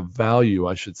reset, the value,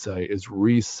 I should say, is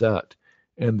reset,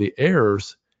 and the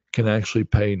heirs can actually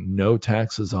pay no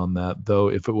taxes on that, though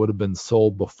if it would have been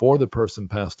sold before the person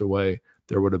passed away,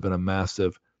 there would have been a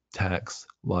massive tax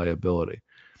liability.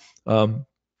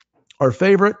 Our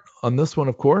favorite on this one,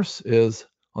 of course, is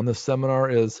on this seminar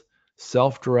is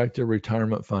self-directed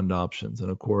retirement fund options. And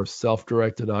of course,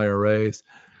 self-directed IRAs,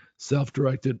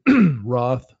 self-directed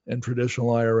Roth and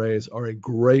traditional IRAs are a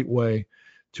great way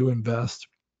to invest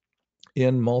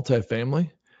in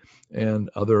multifamily and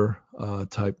other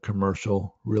type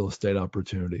commercial real estate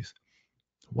opportunities.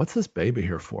 What's this baby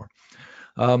here for?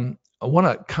 I want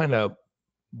to kind of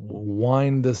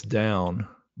wind this down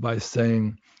by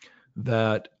saying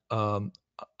that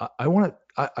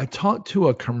I talked to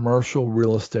a commercial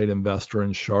real estate investor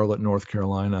in Charlotte, North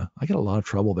Carolina. I get a lot of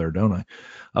trouble there, don't I?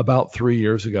 About 3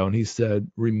 years ago. And he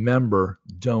said, remember,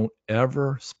 don't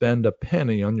ever spend a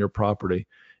penny on your property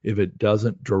if it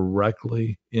doesn't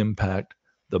directly impact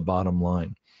the bottom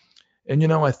line. And,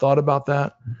 I thought about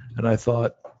that and I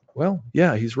thought, well,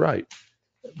 yeah, he's right.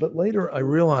 But later I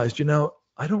realized,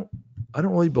 I don't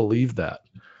really believe that,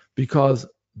 because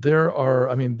there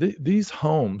are, these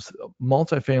homes,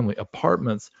 multifamily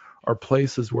apartments, are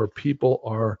places where people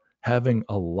are having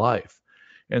a life.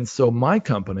 And so my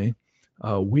company,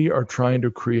 we are trying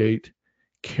to create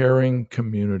caring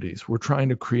communities. We're trying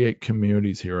to create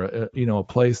communities here, a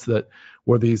place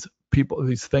where these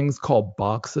things called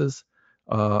boxes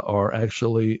are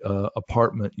actually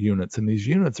apartment units, and these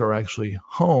units are actually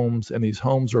homes, and these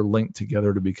homes are linked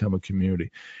together to become a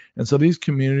community. And so these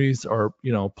communities are,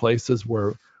 places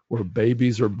where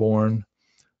babies are born.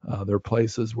 They're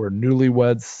places where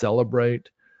newlyweds celebrate.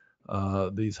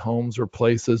 These homes are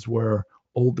places where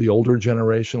the older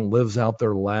generation lives out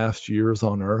their last years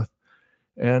on earth.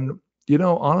 And,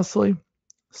 honestly,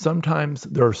 sometimes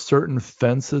there are certain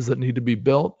fences that need to be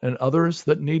built and others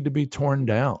that need to be torn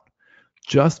down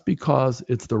just because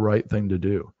it's the right thing to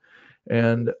do.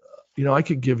 And, I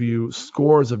could give you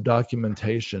scores of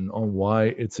documentation on why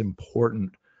it's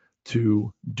important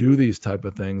to do these type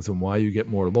of things and why you get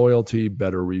more loyalty,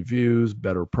 better reviews,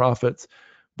 better profits.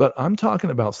 But I'm talking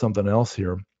about something else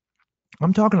here.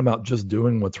 I'm talking about just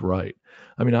doing what's right.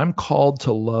 I'm called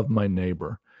to love my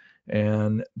neighbor.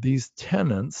 And these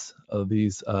tenants,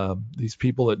 these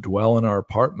people that dwell in our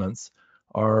apartments,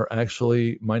 are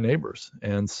actually my neighbors.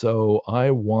 And so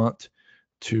I want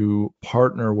to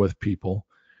partner with people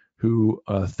who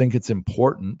think it's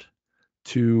important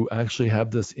to actually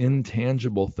have this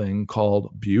intangible thing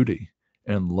called beauty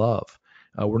and love.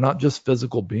 We're not just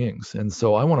physical beings. And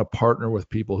so I want to partner with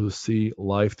people who see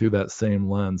life through that same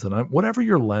lens. And whatever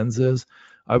your lens is,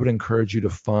 I would encourage you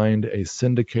to find a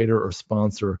syndicator or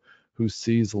sponsor who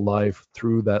sees life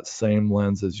through that same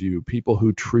lens as you. People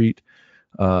who treat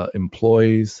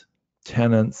employees,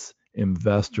 tenants,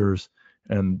 investors,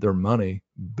 and their money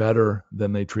better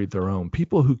than they treat their own.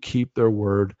 People who keep their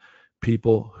word,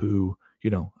 people who,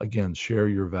 again, share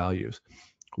your values.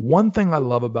 One thing I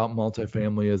love about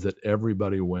multifamily is that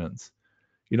everybody wins.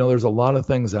 There's a lot of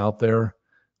things out there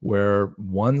where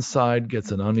one side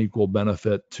gets an unequal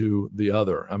benefit to the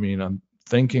other. I mean, I'm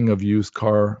thinking of used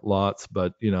car lots,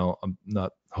 but I'm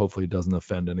not, hopefully it doesn't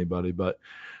offend anybody, but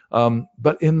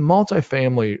in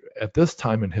multifamily at this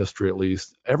time in history, at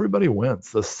least, everybody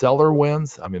wins. The seller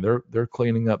wins. I mean, they're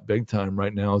cleaning up big time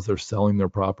right now as they're selling their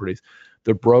properties.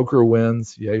 The broker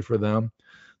wins, yay for them.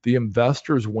 The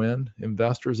investors win.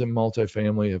 Investors in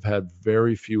multifamily have had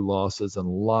very few losses and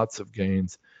lots of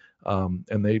gains. And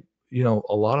a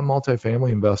lot of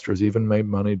multifamily investors even made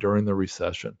money during the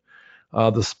recession.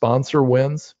 The sponsor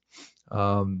wins.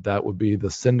 That would be the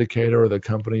syndicator or the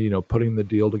company, putting the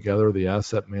deal together, the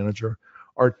asset manager.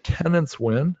 Our tenants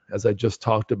win, as I just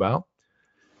talked about,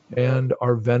 and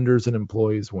our vendors and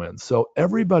employees win. So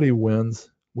everybody wins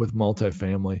with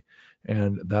multifamily,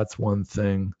 and that's one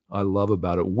thing I love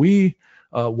about it. We,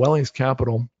 Wellings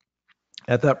Capital,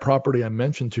 at that property I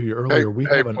mentioned to you Hey, earlier, we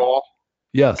hey, have an Paul,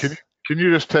 can you yes, can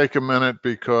you just take a minute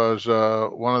because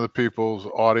one of the people's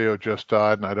audio just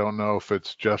died, and I don't know if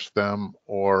it's just them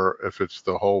or if it's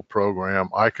the whole program.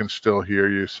 I can still hear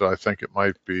you, so I think it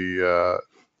might be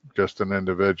just an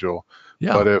individual.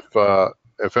 yeah, But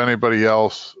if anybody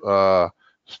else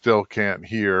still can't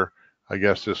hear, I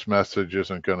guess this message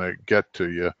isn't going to get to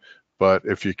you. But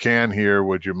if you can hear,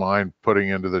 would you mind putting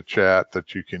into the chat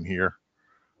that you can hear?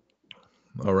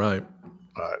 all right,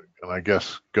 And I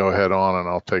guess go ahead on and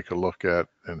I'll take a look at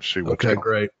and see what's okay, going on.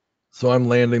 great. So I'm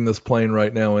landing this plane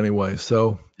right now anyway.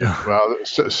 So Yeah, well,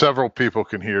 several people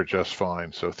can hear just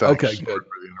fine. So thanks. okay, Sorry good.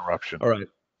 for the interruption. All right.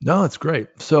 No, it's great.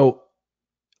 So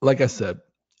like I said,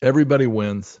 everybody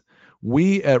wins.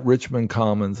 We at Richmond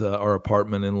Commons, our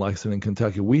apartment in Lexington,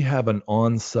 Kentucky, we have an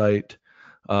on-site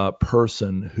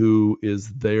person who is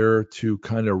there to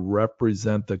kind of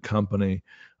represent the company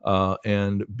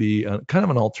and be kind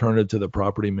of an alternative to the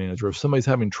property manager. If somebody's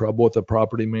having trouble with the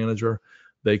property manager,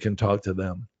 they can talk to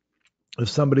them. If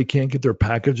somebody can't get their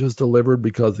packages delivered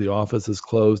because the office is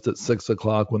closed at 6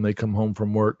 o'clock when they come home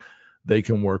from work, they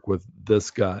can work with this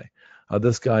guy.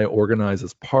 This guy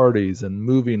organizes parties and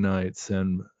movie nights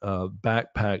and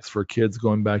backpacks for kids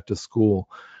going back to school,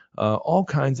 all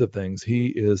kinds of things.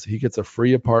 He gets a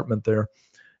free apartment there,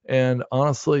 and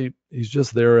honestly, he's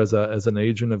just there as an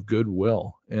agent of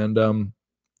goodwill. And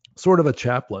sort of a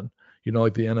chaplain,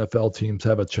 like the NFL teams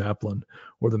have a chaplain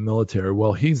or the military.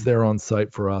 Well, he's there on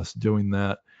site for us doing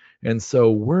that. And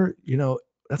so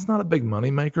that's not a big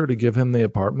money maker to give him the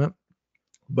apartment,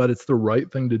 but it's the right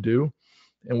thing to do.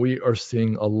 And we are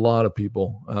seeing a lot of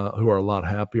people who are a lot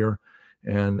happier.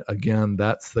 And again,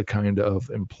 that's the kind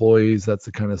of employees, that's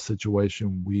the kind of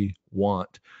situation we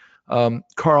want.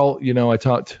 Carl, I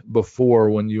talked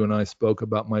before when you and I spoke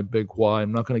about my big why.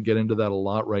 I'm not going to get into that a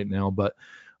lot right now, but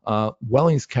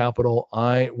Wellings Capital,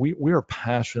 we are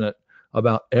passionate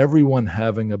about everyone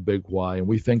having a big why, and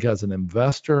we think as an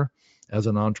investor, as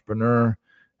an entrepreneur,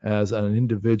 as an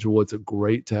individual, it's a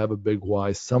great to have a big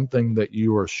why, something that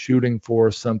you are shooting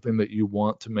for, something that you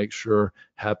want to make sure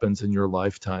happens in your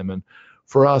lifetime. And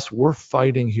for us, we're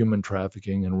fighting human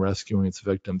trafficking and rescuing its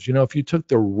victims. If you took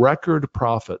the record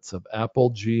profits of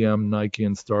Apple, GM, Nike,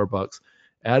 and Starbucks,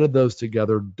 added those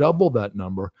together, double that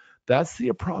number, that's the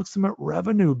approximate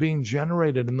revenue being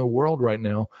generated in the world right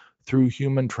now through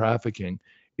human trafficking.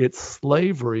 It's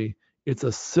slavery, it's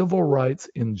a civil rights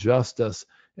injustice.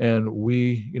 And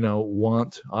we,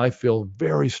 I feel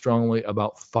very strongly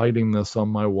about fighting this on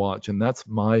my watch. And that's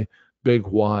my big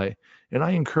why. And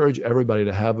I encourage everybody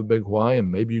to have a big why. And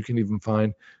maybe you can even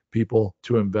find people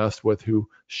to invest with who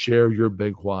share your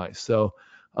big why. So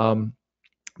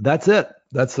that's it.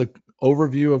 That's the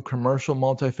overview of commercial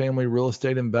multifamily real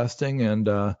estate investing.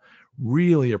 And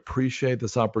really appreciate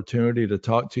this opportunity to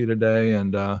talk to you today.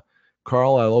 And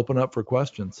Carl, I'll open up for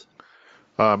questions.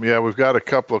 Yeah, we've got a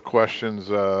couple of questions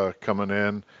coming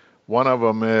in. One of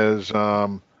them is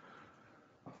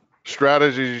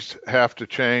strategies have to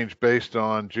change based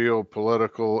on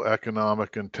geopolitical,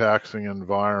 economic, and taxing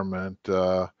environment.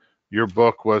 Your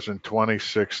book was in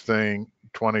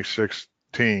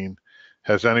 2016.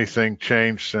 Has anything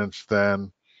changed since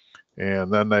then?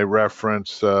 And then they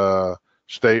reference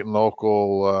state and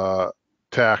local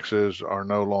taxes are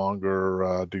no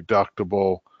longer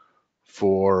deductible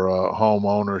for home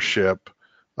ownership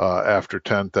after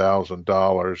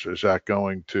 $10,000. Is that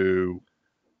going to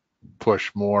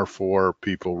push more for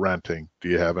people renting? Do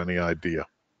you have any idea?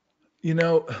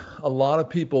 A lot of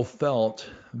people felt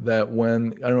that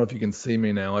when, I don't know if you can see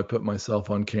me now, I put myself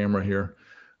on camera here.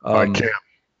 I can. Um,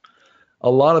 a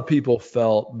lot of people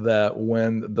felt that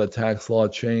when the tax law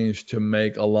changed to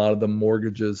make a lot of the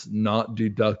mortgages not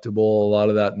deductible, a lot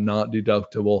of that not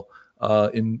deductible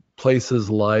in places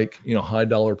like, high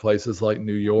dollar places like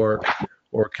New York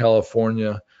or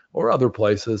California or other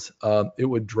places, it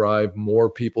would drive more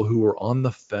people who were on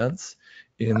the fence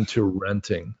into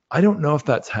renting. I don't know if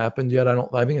that's happened yet.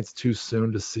 I think it's too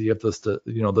soon to see if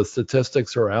the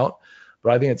statistics are out,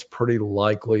 but I think it's pretty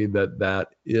likely that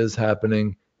that is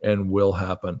happening and will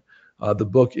happen. The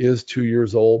book is 2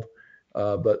 years old,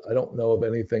 but I don't know of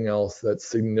anything else that's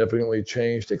significantly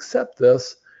changed except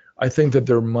this. I think that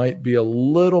there might be a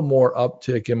little more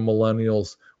uptick in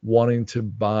millennials wanting to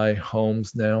buy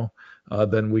homes now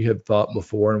than we had thought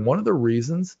before. And one of the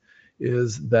reasons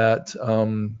is that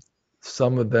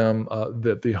some of them,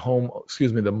 that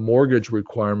the mortgage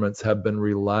requirements have been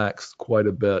relaxed quite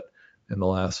a bit in the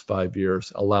last 5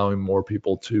 years, allowing more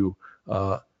people to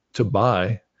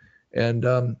buy. And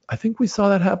I think we saw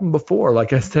that happen before,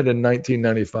 like I said, in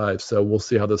 1995. So we'll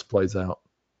see how this plays out.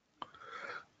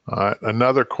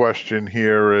 Another question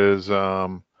here is,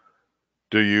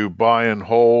 do you buy and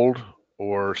hold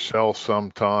or sell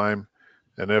sometime?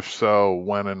 And if so,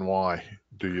 when and why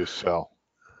do you sell?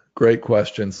 Great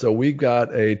question. So we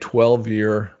got a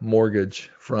 12-year mortgage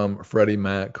from Freddie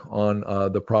Mac on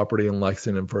the property in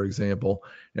Lexington, for example.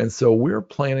 And so we're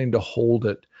planning to hold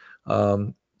it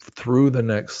through the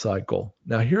next cycle.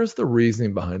 Now, here's the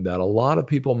reasoning behind that. A lot of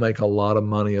people make a lot of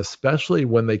money, especially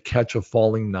when they catch a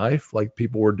falling knife, like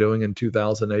people were doing in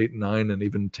 2008, 9, and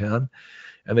even 10.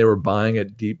 And they were buying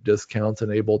at deep discounts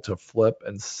and able to flip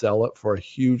and sell it for a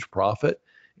huge profit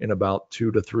in about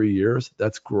 2 to 3 years.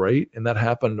 That's great. And that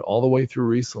happened all the way through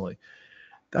recently.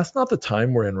 That's not the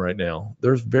time we're in right now.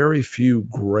 There's very few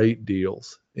great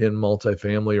deals in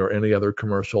multifamily or any other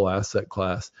commercial asset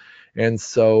class. And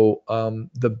so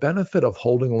the benefit of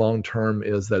holding long term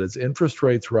is that as interest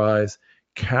rates rise,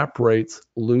 cap rates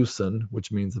loosen,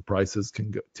 which means the prices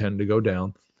tend to go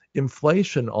down.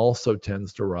 Inflation also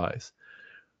tends to rise,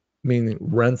 meaning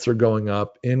rents are going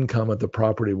up, income at the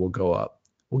property will go up.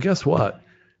 Well, guess what?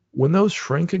 When those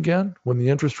shrink again, when the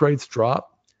interest rates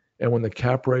drop and when the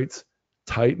cap rates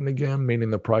tighten again, meaning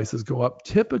the prices go up,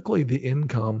 typically the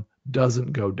income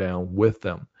doesn't go down with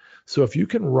them. So if you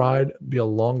can be a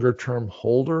longer term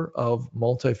holder of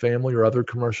multifamily or other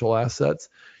commercial assets,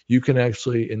 you can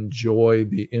actually enjoy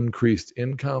the increased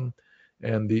income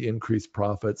and the increased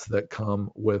profits that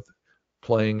come with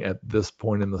playing at this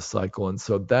point in the cycle. And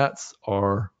so that's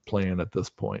our plan at this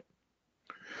point.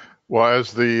 Well,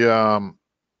 as the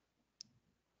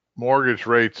mortgage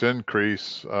rates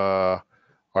increase, a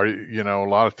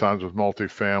lot of times with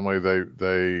multifamily,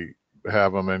 they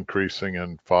have them increasing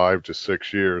in 5 to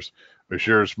 6 years. Is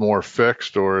yours more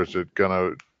fixed, or is it going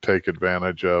to take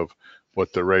advantage of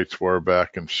what the rates were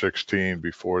back in 16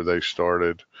 before they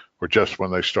started, or just when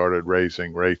they started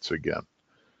raising rates again?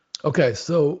 Okay,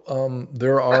 so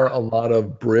there are a lot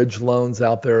of bridge loans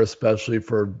out there, especially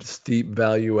for steep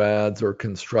value adds or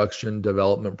construction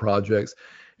development projects.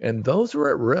 And those are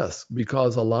at risk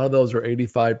because a lot of those are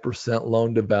 85%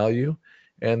 loan to value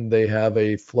and they have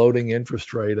a floating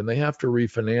interest rate and they have to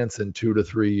refinance in 2 to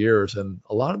 3 years. And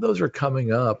a lot of those are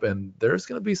coming up and there's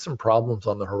going to be some problems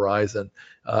on the horizon,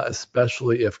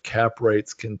 especially if cap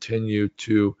rates if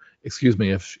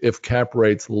cap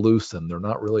rates loosen. They're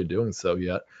not really doing so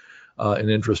yet and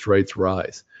interest rates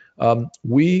rise.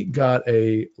 We got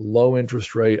a low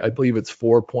interest rate. I believe it's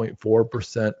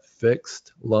 4.4%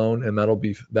 fixed loan, and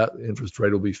that interest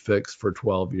rate will be fixed for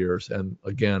 12 years. And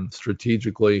again,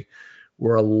 strategically,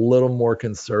 we're a little more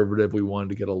conservative. We wanted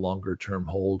to get a longer term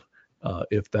hold,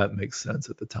 if that makes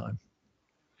sense at the time.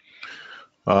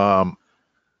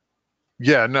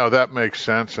 Yeah, no, that makes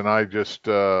sense. And I just,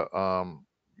 I'm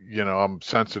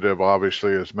sensitive,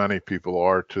 obviously, as many people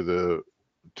are to the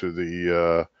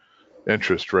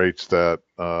interest rates that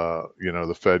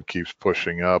the Fed keeps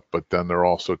pushing up, but then they're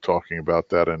also talking about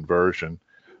that inversion.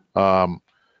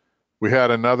 We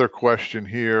had another question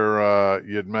here.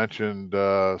 You'd mentioned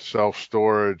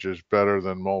self-storage is better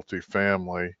than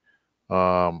multifamily.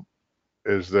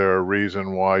 Is there a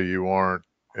reason why you aren't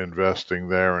investing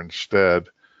there instead?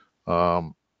 I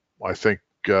think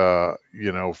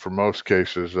for most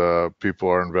cases, people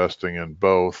are investing in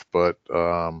both, but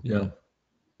Yeah.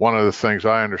 one of the things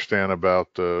I understand about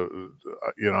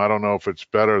I don't know if it's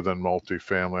better than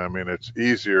multifamily. I mean, it's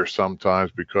easier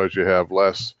sometimes because you have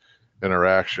less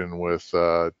interaction with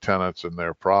tenants and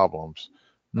their problems.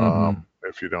 Mm-hmm.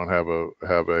 If you don't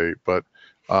but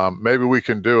maybe we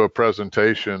can do a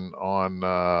presentation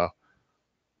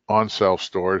on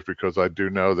self-storage, because I do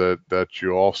know that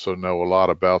you also know a lot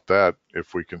about that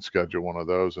if we can schedule one of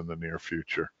those in the near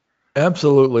future.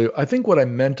 Absolutely. I think what I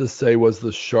meant to say was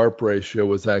the Sharp ratio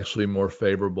was actually more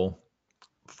favorable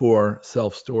for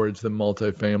self-storage than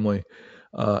multifamily.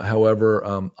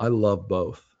 However, I love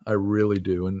both. I really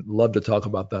do, and love to talk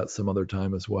about that some other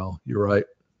time as well. You're right.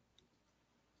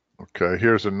 Okay,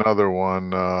 here's another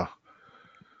one.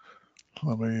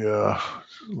 Let me, it's a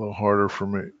little harder for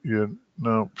me.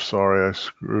 No, sorry, I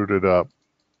screwed it up.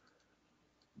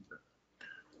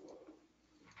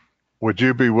 Would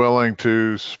you be willing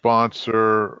to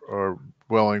sponsor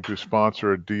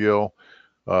a deal,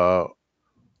 uh,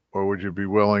 or would you be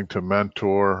willing to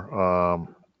mentor,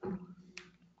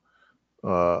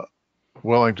 uh,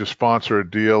 willing to sponsor a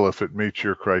deal if it meets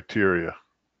your criteria?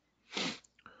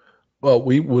 Well,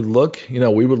 we would look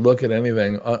at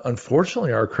anything.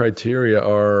 Unfortunately, our criteria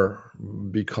are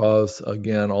because,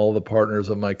 again, all the partners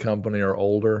of my company are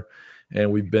older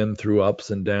and we've been through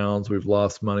ups and downs. We've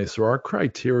lost money. So our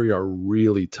criteria are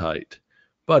really tight.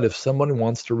 But if someone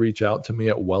wants to reach out to me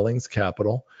at Wellings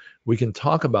Capital, we can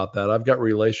talk about that. I've got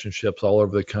relationships all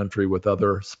over the country with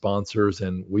other sponsors,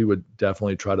 and we would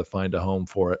definitely try to find a home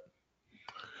for it.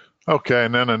 Okay,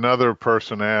 and then another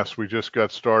person asked, we just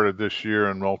got started this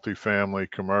year in multifamily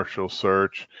commercial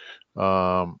search,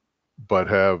 um, but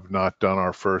have not done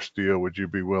our first deal. Would you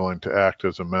be willing to act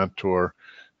as a mentor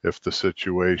if the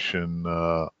situation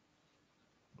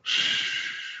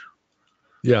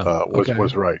Yeah. Okay.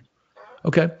 was right?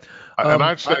 Okay. And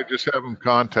I'd say I, just have them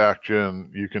contact you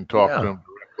and you can talk to yeah. them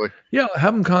directly. Yeah,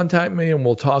 have them contact me and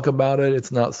we'll talk about it.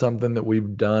 It's not something that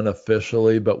we've done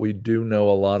officially, but we do know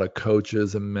a lot of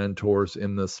coaches and mentors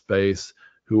in this space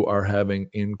who are having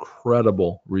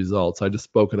incredible results. I just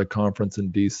spoke at a conference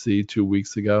in DC 2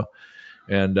 weeks ago,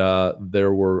 and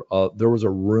there was a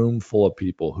room full of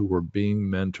people who were being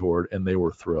mentored, and they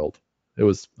were thrilled. It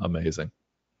was amazing.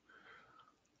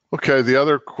 Okay, the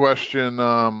other question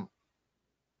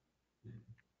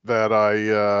that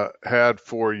I had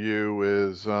for you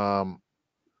is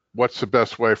what's the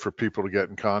best way for people to get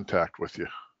in contact with you?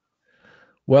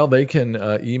 Well, they can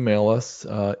email us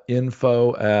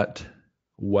info at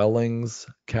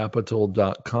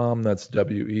wellingscapital.com. That's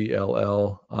Wellings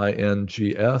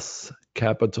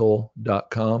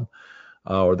capital.com.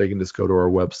 Or they can just go to our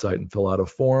website and fill out a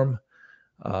form.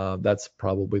 That's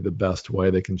probably the best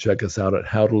way. They can check us out at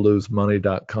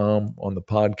howtolosemoney.com on the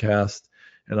podcast.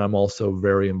 And I'm also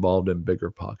very involved in Bigger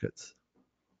Pockets.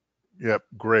 Yep,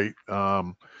 great.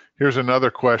 Here's another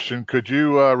question. Could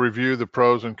you review the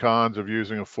pros and cons of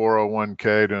using a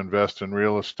 401k to invest in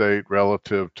real estate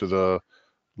relative to the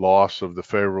loss of the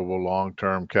favorable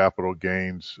long-term capital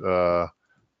gains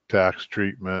tax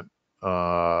treatment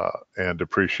and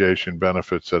depreciation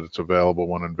benefits that it's available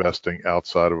when investing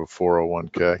outside of a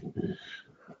 401k?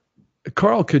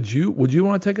 Carl, would you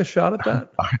want to take a shot at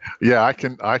that? Yeah, I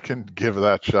can give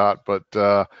that shot, but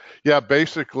yeah,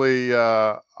 basically,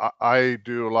 I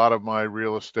do a lot of my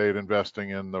real estate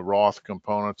investing in the Roth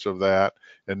components of that,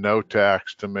 and no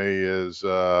tax to me is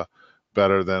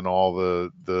better than all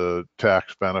the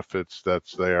tax benefits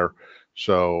that's there.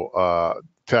 So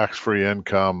tax-free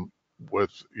income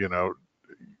with,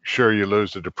 sure you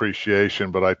lose the depreciation,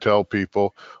 but I tell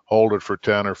people hold it for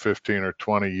 10 or 15 or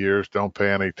 20 years, don't pay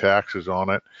any taxes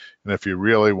on it. And if you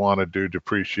really want to do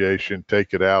depreciation,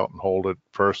 take it out and hold it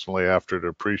personally after it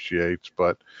appreciates.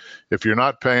 But if you're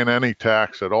not paying any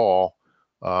tax at all,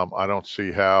 I don't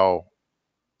see how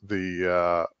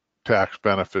the tax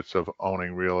benefits of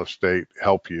owning real estate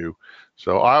help you.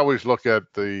 So I always look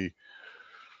at the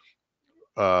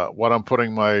what I'm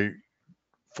putting my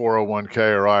 401k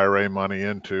or IRA money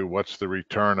into, what's the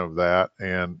return of that,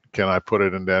 and can I put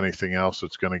it into anything else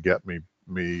that's going to get me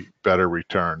better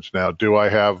returns? Now, do I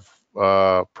have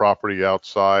property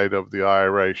outside of the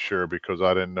IRA? Sure, because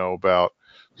I didn't know about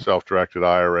self-directed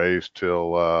IRAs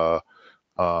till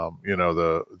the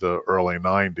early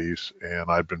 90s, and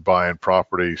I've been buying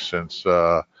property since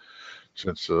the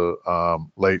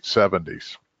late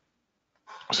 70s.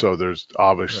 So there's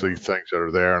obviously Right. things that are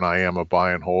there, and I am a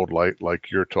buy and hold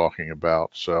like you're talking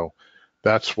about. So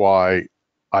that's why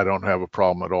I don't have a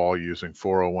problem at all using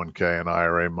 401k and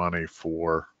IRA money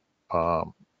for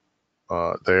um,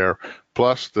 there.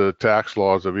 Plus, the tax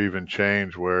laws have even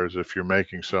changed, whereas if you're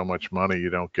making so much money, you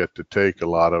don't get to take a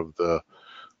lot of the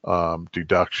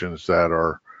deductions that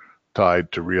are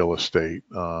tied to real estate,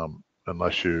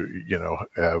 unless you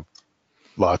have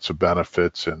lots of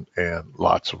benefits and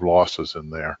lots of losses in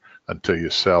there until you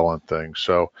sell and things.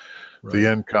 So the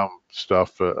Right. income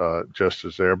stuff just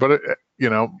is there. But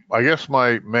I guess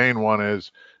my main one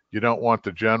is you don't want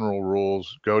the general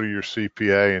rules. Go to your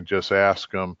CPA and just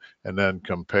ask them, and then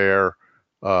compare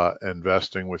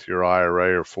investing with your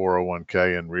IRA or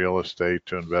 401k in real estate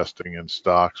to investing in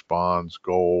stocks, bonds,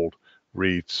 gold,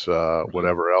 REITs, Right.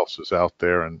 whatever else is out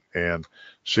there, and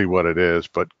see what it is.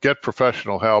 But get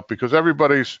professional help because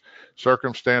everybody's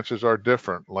circumstances are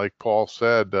different. Like Paul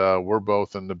said, we're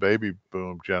both in the baby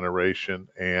boom generation,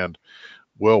 and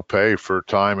will pay for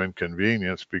time and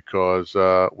convenience because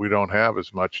we don't have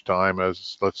as much time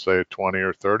as, let's say, a 20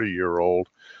 or 30-year-old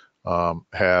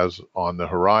has on the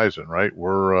horizon, right?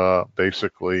 We're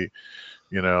basically,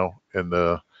 in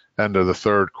the end of the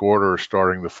third quarter,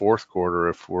 starting the fourth quarter,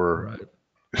 Right.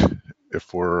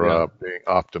 if we're Yeah. being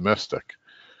optimistic.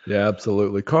 Yeah,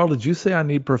 absolutely. Carl, did you say I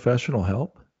need professional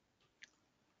help?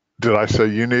 Did I say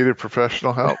you needed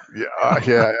professional help? Yeah,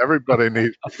 yeah. Everybody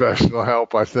needs professional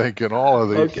help, I think, in all of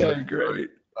these things. Okay, great.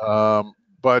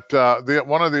 But the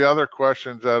one of the other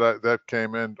questions that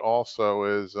came in also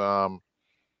is, uh,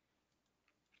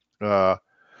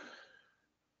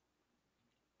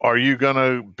 are you going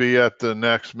to be at the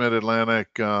next Mid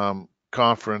Atlantic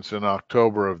conference in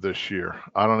October of this year?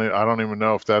 I don't even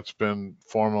know if that's been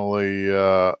formally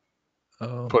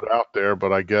Oh, put out there,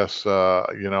 but I guess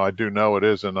I do know it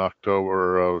is in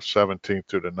October 17th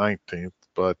to the 19th.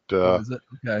 But oh, is it?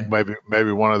 Okay.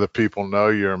 maybe one of the people know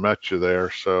you or met you there.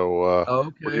 So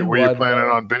Okay. were Well, you planning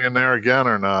on being there again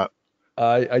or not?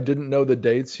 I didn't know the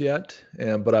dates yet,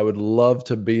 but I would love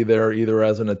to be there either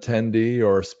as an attendee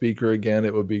or a speaker again.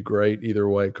 It would be great either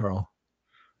way, Carl.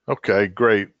 Okay,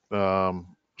 great.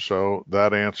 So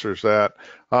that answers that.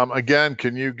 Again,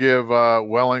 can you give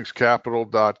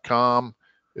wellingscapital.com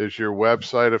is your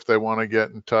website if they want to get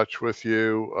in touch with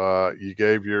you? You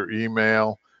gave your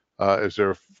email. Is there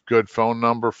a good phone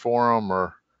number for them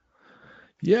or?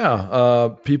 Yeah,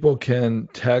 people can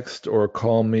text or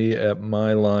call me at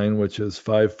my line, which is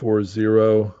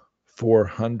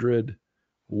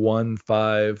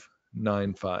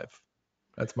 540-400-1595.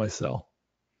 That's my cell.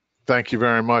 Thank you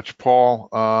very much, Paul.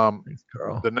 Thanks,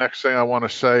 Carl. The next thing I want to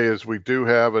say is we do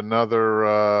have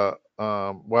another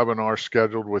webinar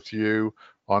scheduled with you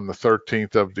on the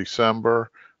 13th of December,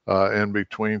 in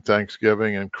between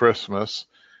Thanksgiving and Christmas.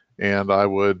 And I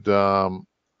would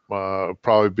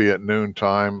probably be at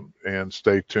noontime, and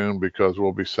stay tuned because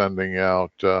we'll be sending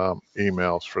out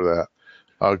emails for that.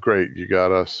 Great, you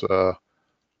got us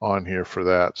on here for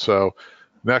that. So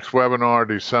next webinar,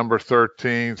 December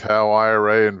 13th, how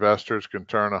IRA investors can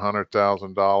turn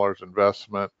 $100,000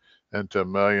 investment into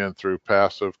 $1 million through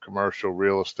passive commercial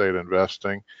real estate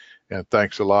investing. And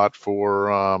thanks a lot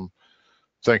for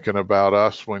thinking about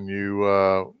us when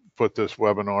you put this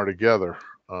webinar together.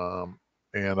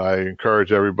 And I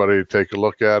encourage everybody to take a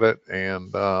look at it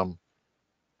and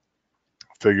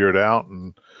figure it out.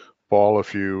 And Paul,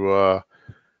 if you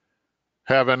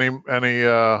have any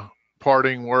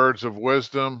parting words of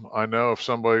wisdom, I know if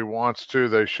somebody wants to,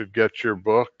 they should get your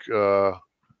book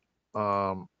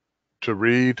um, to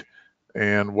read.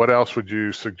 And what else would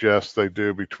you suggest they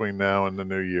do between now and the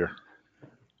new year?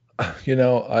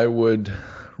 I would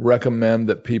recommend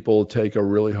that people take a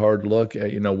really hard look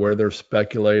at, where they're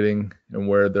speculating and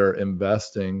where they're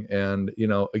investing. And,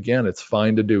 again, it's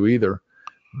fine to do either,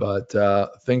 but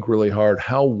think really hard.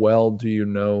 How well do you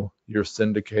know your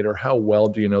syndicator? How well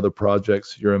do you know the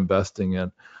projects you're investing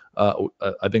in?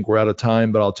 I think we're out of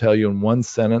time, but I'll tell you in one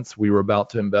sentence, we were about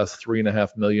to invest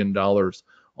 $3.5 million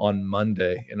on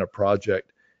Monday in a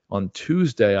project. On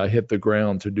Tuesday, I hit the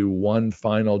ground to do one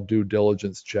final due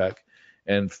diligence check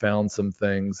and found some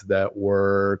things that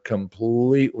were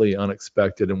completely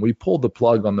unexpected. And we pulled the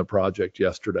plug on the project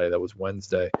yesterday. That was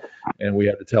Wednesday. And we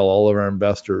had to tell all of our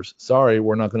investors, sorry,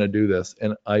 we're not going to do this.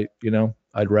 And I'd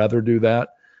rather do that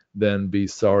than be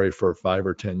sorry for 5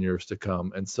 or 10 years to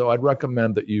come. And so I'd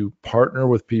recommend that you partner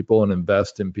with people and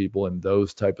invest in people in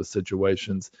those type of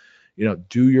situations.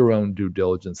 Do your own due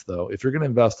diligence though. If you're going to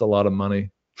invest a lot of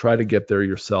money, try to get there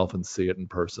yourself and see it in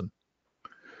person.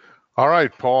 All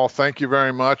right, Paul, thank you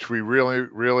very much. We really,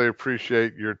 really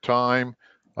appreciate your time.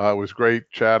 It was great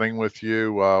chatting with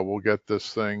you. We'll get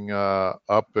this thing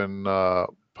up and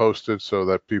posted so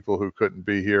that people who couldn't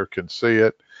be here can see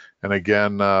it. And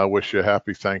again, wish you a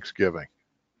happy Thanksgiving.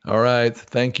 All right.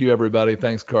 Thank you, everybody.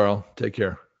 Thanks, Carl. Take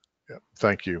care. Yeah,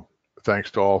 thank you.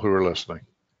 Thanks to all who are listening.